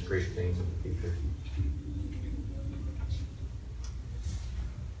connection, there's great things in the future.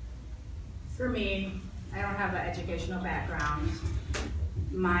 For me, I don't have an educational background.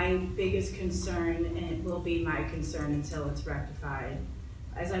 My biggest concern, and it will be my concern until it's rectified,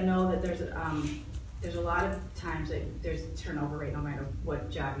 as I know that there's a lot of times that there's a turnover rate no matter what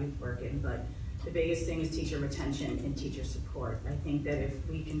job you work in, but the biggest thing is teacher retention and teacher support. I think that if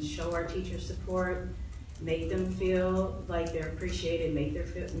we can show our teachers support, make them feel like they're appreciated, make them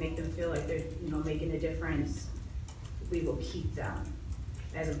feel like they're making a difference, we will keep them.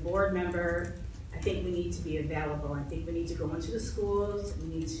 As a board member, I think we need to be available. I think we need to go into the schools, we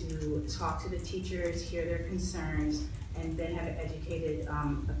need to talk to the teachers, hear their concerns, and then have an educated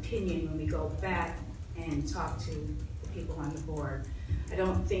opinion when we go back and talk to the people on the board. I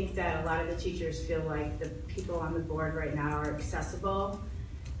don't think that a lot of the teachers feel like the people on the board right now are accessible.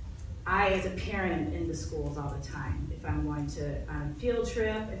 I, as a parent, am in the schools all the time. If I'm going on a field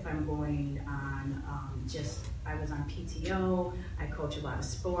trip, if I'm going on I was on PTO, I coach a lot of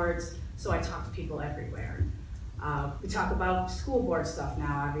sports, so I talk to people everywhere. We talk about school board stuff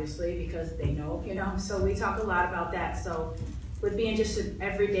now, obviously, because they know, so we talk a lot about that. So with being just an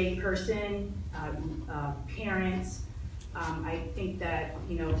everyday person, parents, I think that,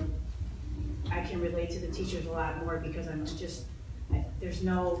 I can relate to the teachers a lot more because there's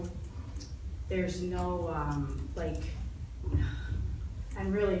no,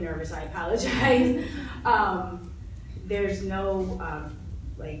 I'm really nervous, I apologize. There's no, I'm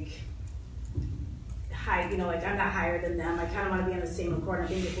not higher than them. I kind of want to be on the same accord. I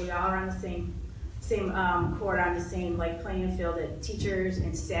think if we all are on the same court, on the same playing field, that teachers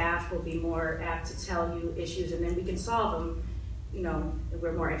and staff will be more apt to tell you issues, and then we can solve them. And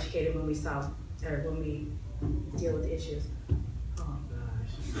we're more educated when we deal with the issues. Oh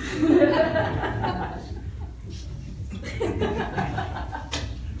gosh.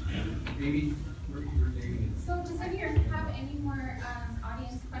 Maybe. So does anyone have any more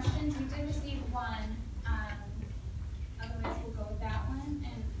audience questions? We did receive one. Otherwise, we'll go with that one.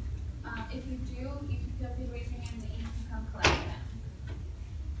 And if you do, you can feel free to raise your hand and you can come collect them.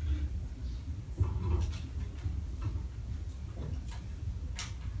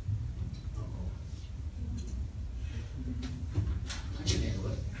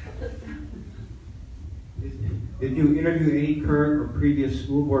 Did you interview any current or previous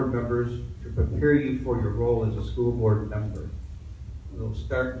school board members to prepare you for your role as a school board member? We'll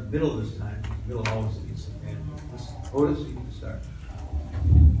start in the middle this time. The middle always leads. And Otis, you can start.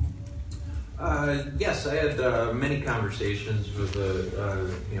 Yes, I had many conversations with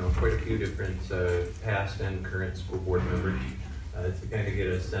quite a few different past and current school board members to kind of get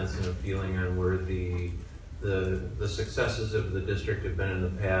a sense and a feeling on where the successes of the district have been in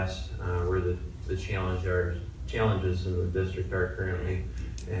the past, where the challenges in the district are currently,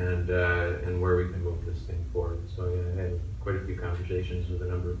 and where we can move this thing forward. So yeah, I had quite a few conversations with a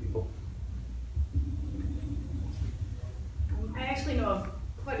number of people. I actually know of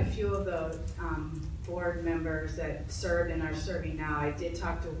quite a few of the board members that served and are serving now. I did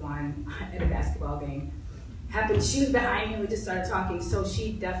talk to one at a basketball game. She was behind me and we just started talking, so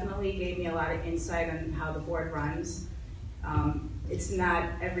she definitely gave me a lot of insight on how the board runs. It's not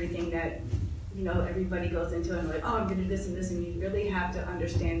everything that everybody goes into and like, oh, I'm gonna do this and this, and you really have to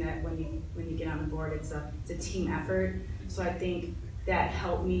understand that when you get on the board, it's a team effort. So I think that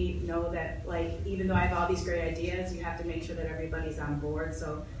helped me know that, even though I have all these great ideas, you have to make sure that everybody's on board.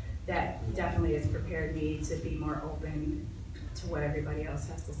 So that definitely has prepared me to be more open to what everybody else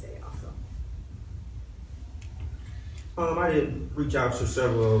has to say also. I did reach out to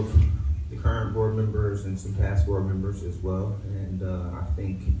several of the current board members and some past board members as well, and I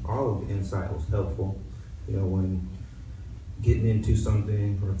think all of the insight was helpful. When getting into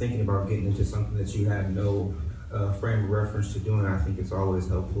something or thinking about getting into something that you have no frame of reference to doing, I think it's always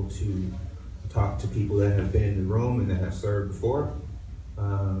helpful to talked to people that have been in the room and that have served before.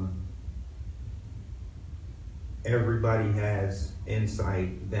 Everybody has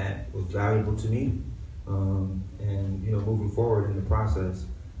insight that was valuable to me. And moving forward in the process,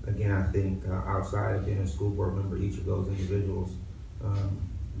 again, I think outside of being a school board member, each of those individuals'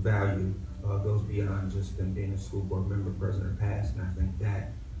 value goes beyond just them being a school board member, present or past. And I think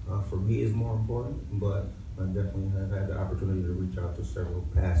that for me is more important, but I definitely have had the opportunity to reach out to several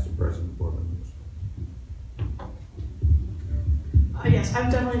past and present board members. Yes,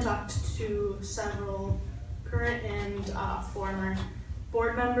 I've definitely talked to several current and former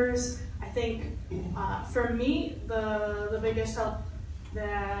board members. I think for me, the biggest help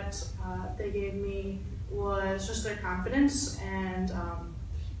that they gave me was just their confidence and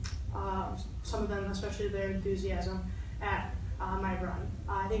some of them, especially their enthusiasm at my run.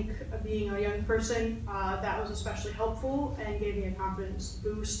 I think being a young person, that was especially helpful and gave me a confidence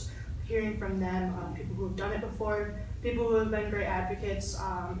boost. Hearing from them, people who have done it before, people who have been great advocates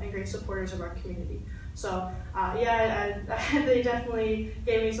and great supporters of our community. So they definitely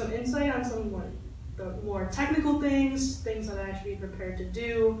gave me some insight on some more technical things that I should be prepared to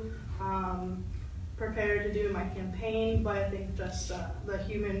do in my campaign. But I think just the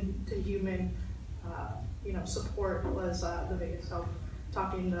human to human, support was the biggest help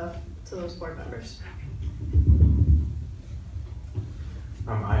talking to those board members.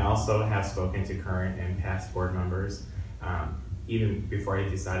 I also have spoken to current and past board members. Even before I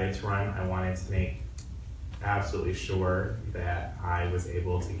decided to run, I wanted to make absolutely sure that I was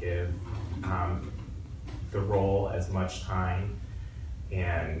able to give the role as much time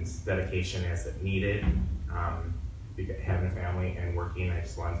and dedication as it needed. Having a family and working, I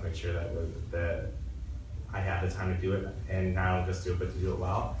just wanted to make sure that I have the time to do it, and not only just do it, but to do it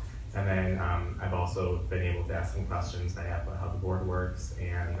well. And then I've also been able to ask some questions I have about how the board works,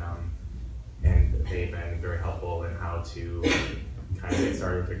 and they've been very helpful in how to kind of get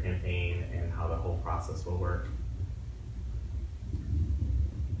started with their campaign and how the whole process will work.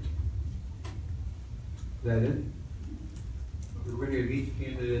 Is that it? We're going to give each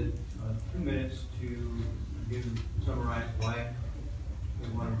candidate 2 minutes to summarize why they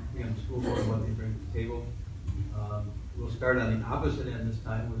want to be on the school board and what they bring to the table. We'll start on the opposite end this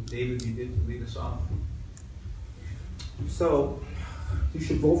time with David. You get to lead us off. So, you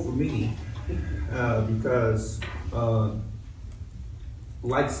should vote for me because,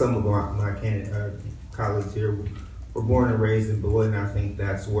 like some of my colleagues here, we're born and raised in Beloit, and I think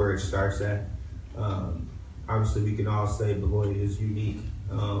that's where it starts at. Obviously, we can all say Beloit is unique,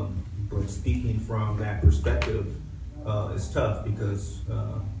 but speaking from that perspective is tough because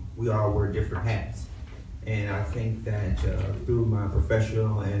we all wear different hats. And I think that through my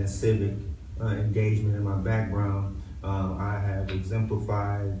professional and civic engagement and my background, I have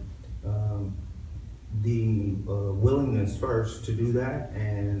exemplified the willingness first to do that,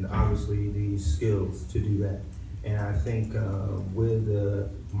 and obviously the skills to do that. And I think with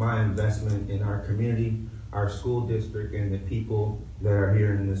my investment in our community, our school district, and the people that are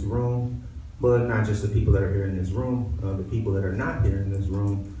here in this room, but not just the people that are here in this room, the people that are not here in this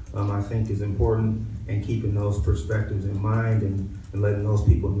room, I think is important, and keeping those perspectives in mind and letting those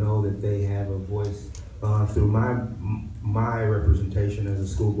people know that they have a voice through my representation as a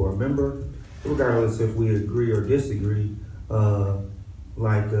school board member, regardless if we agree or disagree,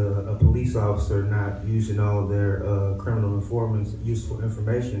 like a police officer not using all their criminal informants' useful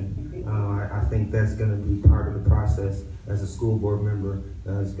information. I think that's going to be part of the process as a school board member.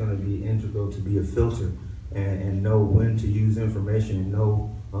 It's going to be integral to be a filter and know when to use information and know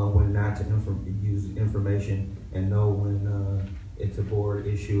when not to use information, and know when it's a board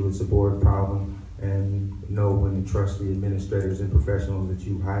issue, it's a board problem, and know when to trust the administrators and professionals that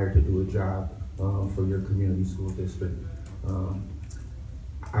you hired to do a job for your community school district.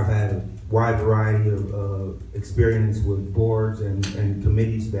 I've had a wide variety of experience with boards and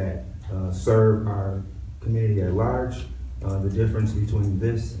committees that serve our community at large. The difference between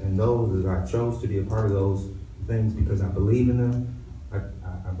this and those is I chose to be a part of those things because I believe in them.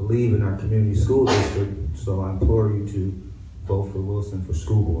 I believe in our community school district, so I implore you to vote for Wilson for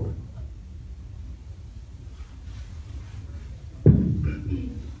school board.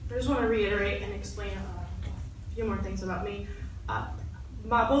 I just want to reiterate and explain a few more things about me.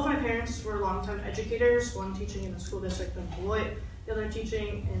 Both my parents were longtime educators, one teaching in the school district in Beloit, the other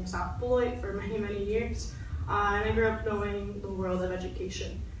teaching in South Beloit for many, many years. And I grew up knowing the world of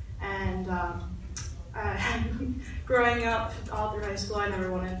education. And growing up all through high school, I never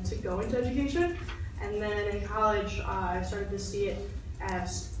wanted to go into education. And then in college, I started to see it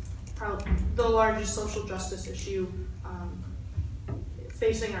as probably the largest social justice issue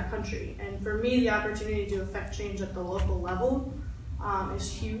facing our country. And for me, the opportunity to affect change at the local level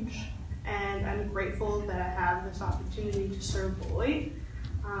is huge. And I'm grateful that I have this opportunity to serve Beloit.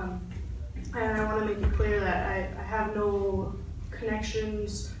 And I want to make it clear that I have no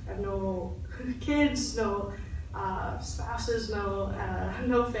connections, I have no kids, no spouses,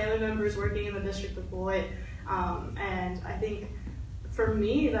 no family members working in the District of Beloit. And I think for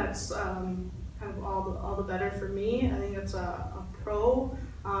me, that's kind of all the better for me. I think it's a pro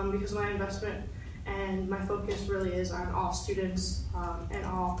because my investment and my focus really is on all students and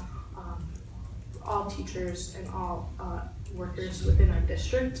all teachers and all workers within our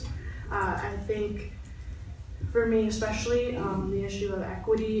district. I think for me especially, the issue of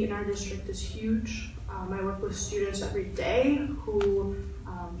equity in our district is huge. I work with students every day who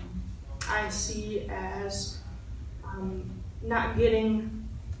I see as not getting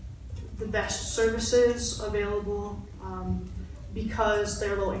the best services available because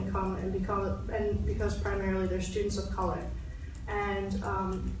they're low income and because primarily they're students of color. And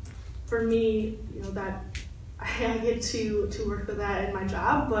for me, that I get to work with that in my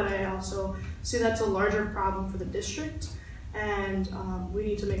job, but I also see that's a larger problem for the district. And we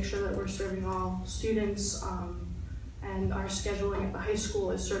need to make sure that we're serving all students, and our scheduling at the high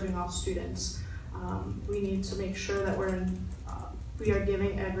school is serving all students. We need to make sure that we are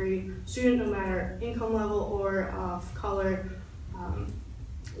giving every student, no matter income level or of color,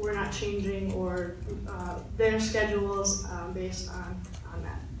 we're not changing or their schedules based on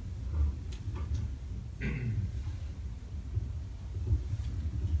that.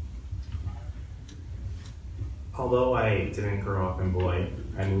 Although I didn't grow up in Beloit,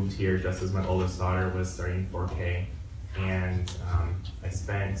 I moved here just as my oldest daughter was starting 4K, and I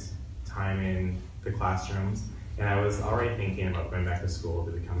spent time in the classrooms, and I was already thinking about going back to school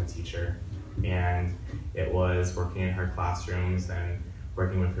to become a teacher, and it was working in her classrooms and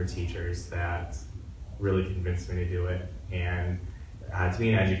working with her teachers that really convinced me to do it. And to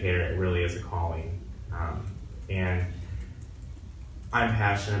be an educator, it really is a calling, and I'm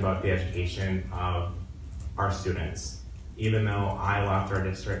passionate about the education of our students. Even though I left our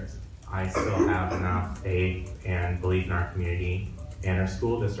district, I still have enough faith and belief in our community and our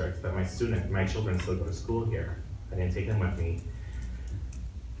school district that my children still go to school here. I didn't take them with me.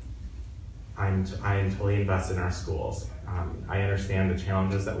 I am totally invested in our schools. I understand the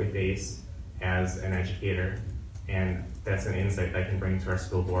challenges that we face as an educator, and that's an insight that I can bring to our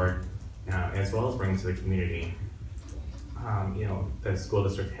school board as well as bring to the community. The school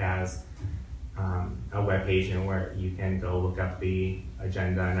district has a webpage where you can go look up the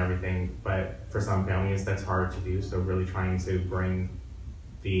agenda and everything, but for some families that's hard to do, so really trying to bring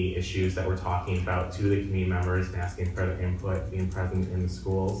the issues that we're talking about to the community members and asking for their input, being present in the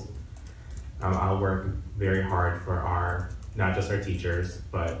schools. I'll work very hard for not just our teachers,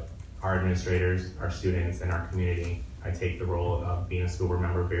 but our administrators, our students, and our community. I take the role of being a school board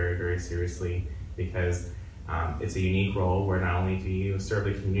member very, very seriously because it's a unique role where not only do you serve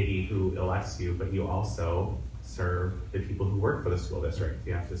the community who elects you, but you also serve the people who work for the school district.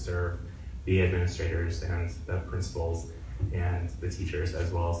 You have to serve the administrators and the principals and the teachers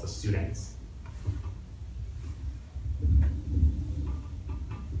as well as the students.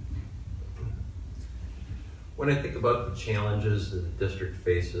 When I think about the challenges that the district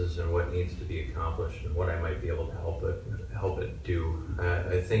faces and what needs to be accomplished and what I might be able to help it do,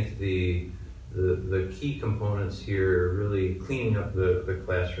 I think the key components here are really cleaning up the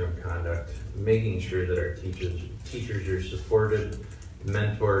classroom conduct, making sure that our teachers are supported,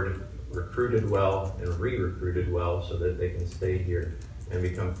 mentored, recruited well, and re-recruited well so that they can stay here and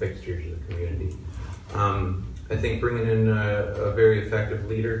become fixtures of the community. I think bringing in a very effective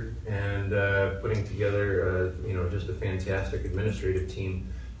leader and putting together just a fantastic administrative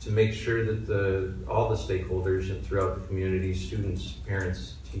team to make sure that all the stakeholders throughout the community, students,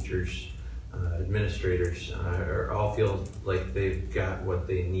 parents, teachers, administrators, all feel like they've got what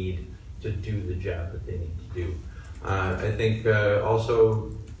they need to do the job that they need to do. I think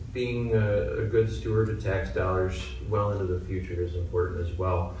also being a good steward of tax dollars well into the future is important as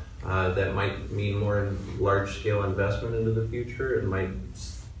well. That might mean more large-scale investment into the future. It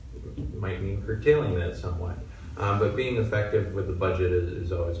might mean curtailing that somewhat. But being effective with the budget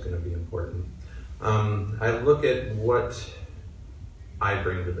is always going to be important. I look at what I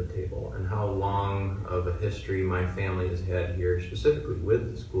bring to the table and how long of a history my family has had here, specifically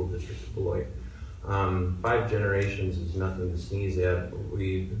with the school district of Beloit. 5 generations is nothing to sneeze at.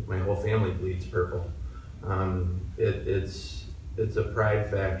 My whole family bleeds purple. It's a pride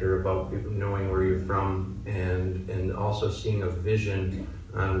factor about people knowing where you're from and also seeing a vision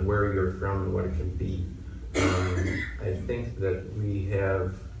on where you're from and what it can be. I think that we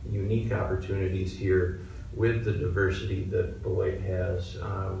have unique opportunities here with the diversity that Beloit has,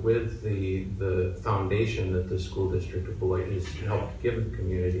 with the foundation that the school district of Beloit has helped give the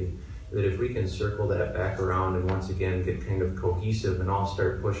community, that if we can circle that back around and once again get kind of cohesive and all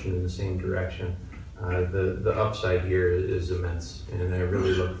start pushing in the same direction, the upside here is immense, and I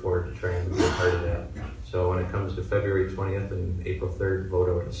really look forward to trying to be a part of that. So when it comes to February 20th and April 3rd, vote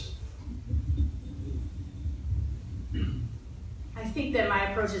Otis. I think that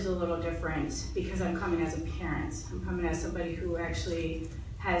my approach is a little different because I'm coming as a parent. I'm coming as somebody who actually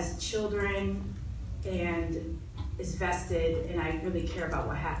has children and is vested, and I really care about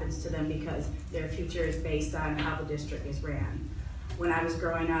what happens to them because their future is based on how the district is ran. When I was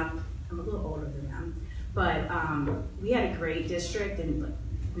growing up, I'm a little older than them, but we had a great district, and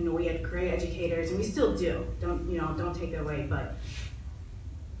we had great educators, and we still do. Don't take that away, but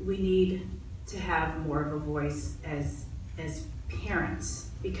we need to have more of a voice as parents,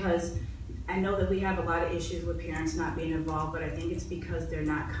 because I know that we have a lot of issues with parents not being involved, but I think it's because they're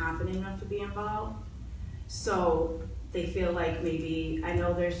not confident enough to be involved. So they feel like maybe, I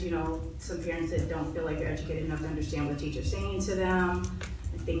know there's, some parents that don't feel like they're educated enough to understand what the teacher's saying to them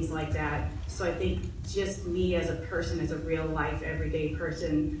and things like that. So I think just me as a person, as a real life, everyday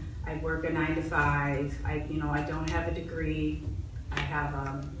person, I work a 9 to 5, I don't have a degree, I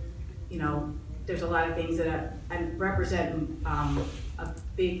have, there's a lot of things that I represent a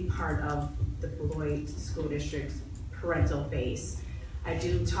big part of the Beloit School District's parental base. I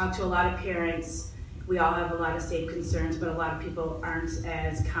do talk to a lot of parents. We all have a lot of same concerns, but a lot of people aren't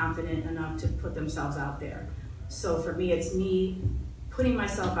as confident enough to put themselves out there. So for me, it's me putting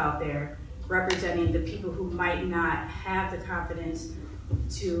myself out there, representing the people who might not have the confidence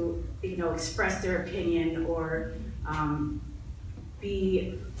to, express their opinion or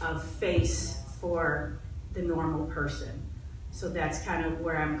be a face for the normal person. So that's kind of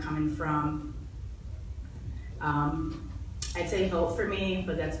where I'm coming from. I'd say vote for me,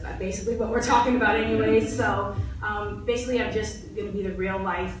 but that's basically what we're talking about anyway. So basically I'm just gonna be the real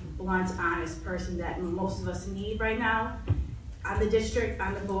life, blunt, honest person that most of us need right now on the district,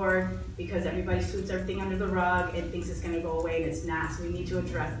 on the board, because everybody sweeps everything under the rug and thinks it's gonna go away, and it's not. So we need to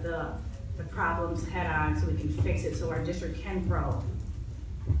address the problems head on so we can fix it so our district can grow.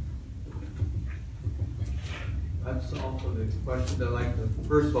 That's also the questions I'd like to,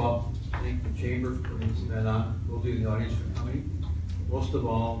 first of all, thank the chamber for putting that on. We'll do the audience for coming. Most of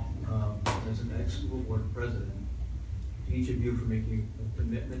all, as an ex-school board president, each of you for making a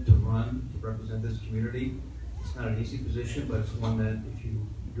commitment to run, to represent this community. It's not an easy position, but it's one that if you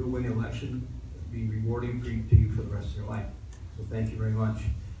do win the election, it'll be rewarding to you for the rest of your life. So thank you very much.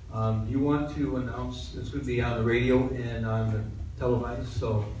 Do you want to announce, this would be on the radio and on the televised,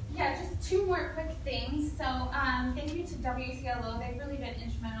 so. Yeah, just 2 more quick things. So thank you to WCLO. They've really been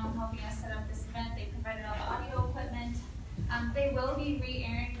instrumental in helping us set up this event. They provided all the audio equipment. They will be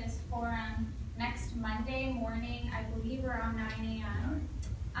re-airing this forum next Monday morning, I believe around 9 a.m.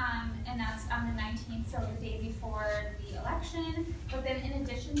 And that's on the 19th, so the day before the election. But then in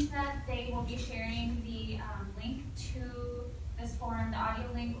addition to that, they will be sharing the link to this forum, the audio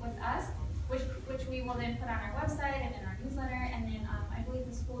link with us, which we will then put on our website and in our newsletter, and then I believe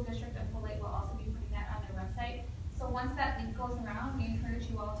the school district of Beloit will also be putting that on their website. So once that link goes around, we encourage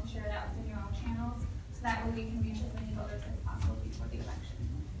you all to share that within your own channels, so that way we can reach as many voters as possible before the election.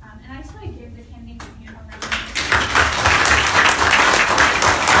 And I just want to give the candidates a hand around.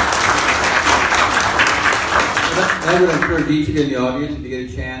 I would encourage each of you in the audience, if you get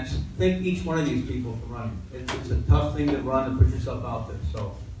a chance, thank each one of these people for running. It's a tough thing to run and put yourself out there,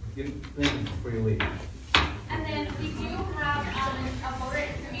 so thank you before you leave. And then we do have a voter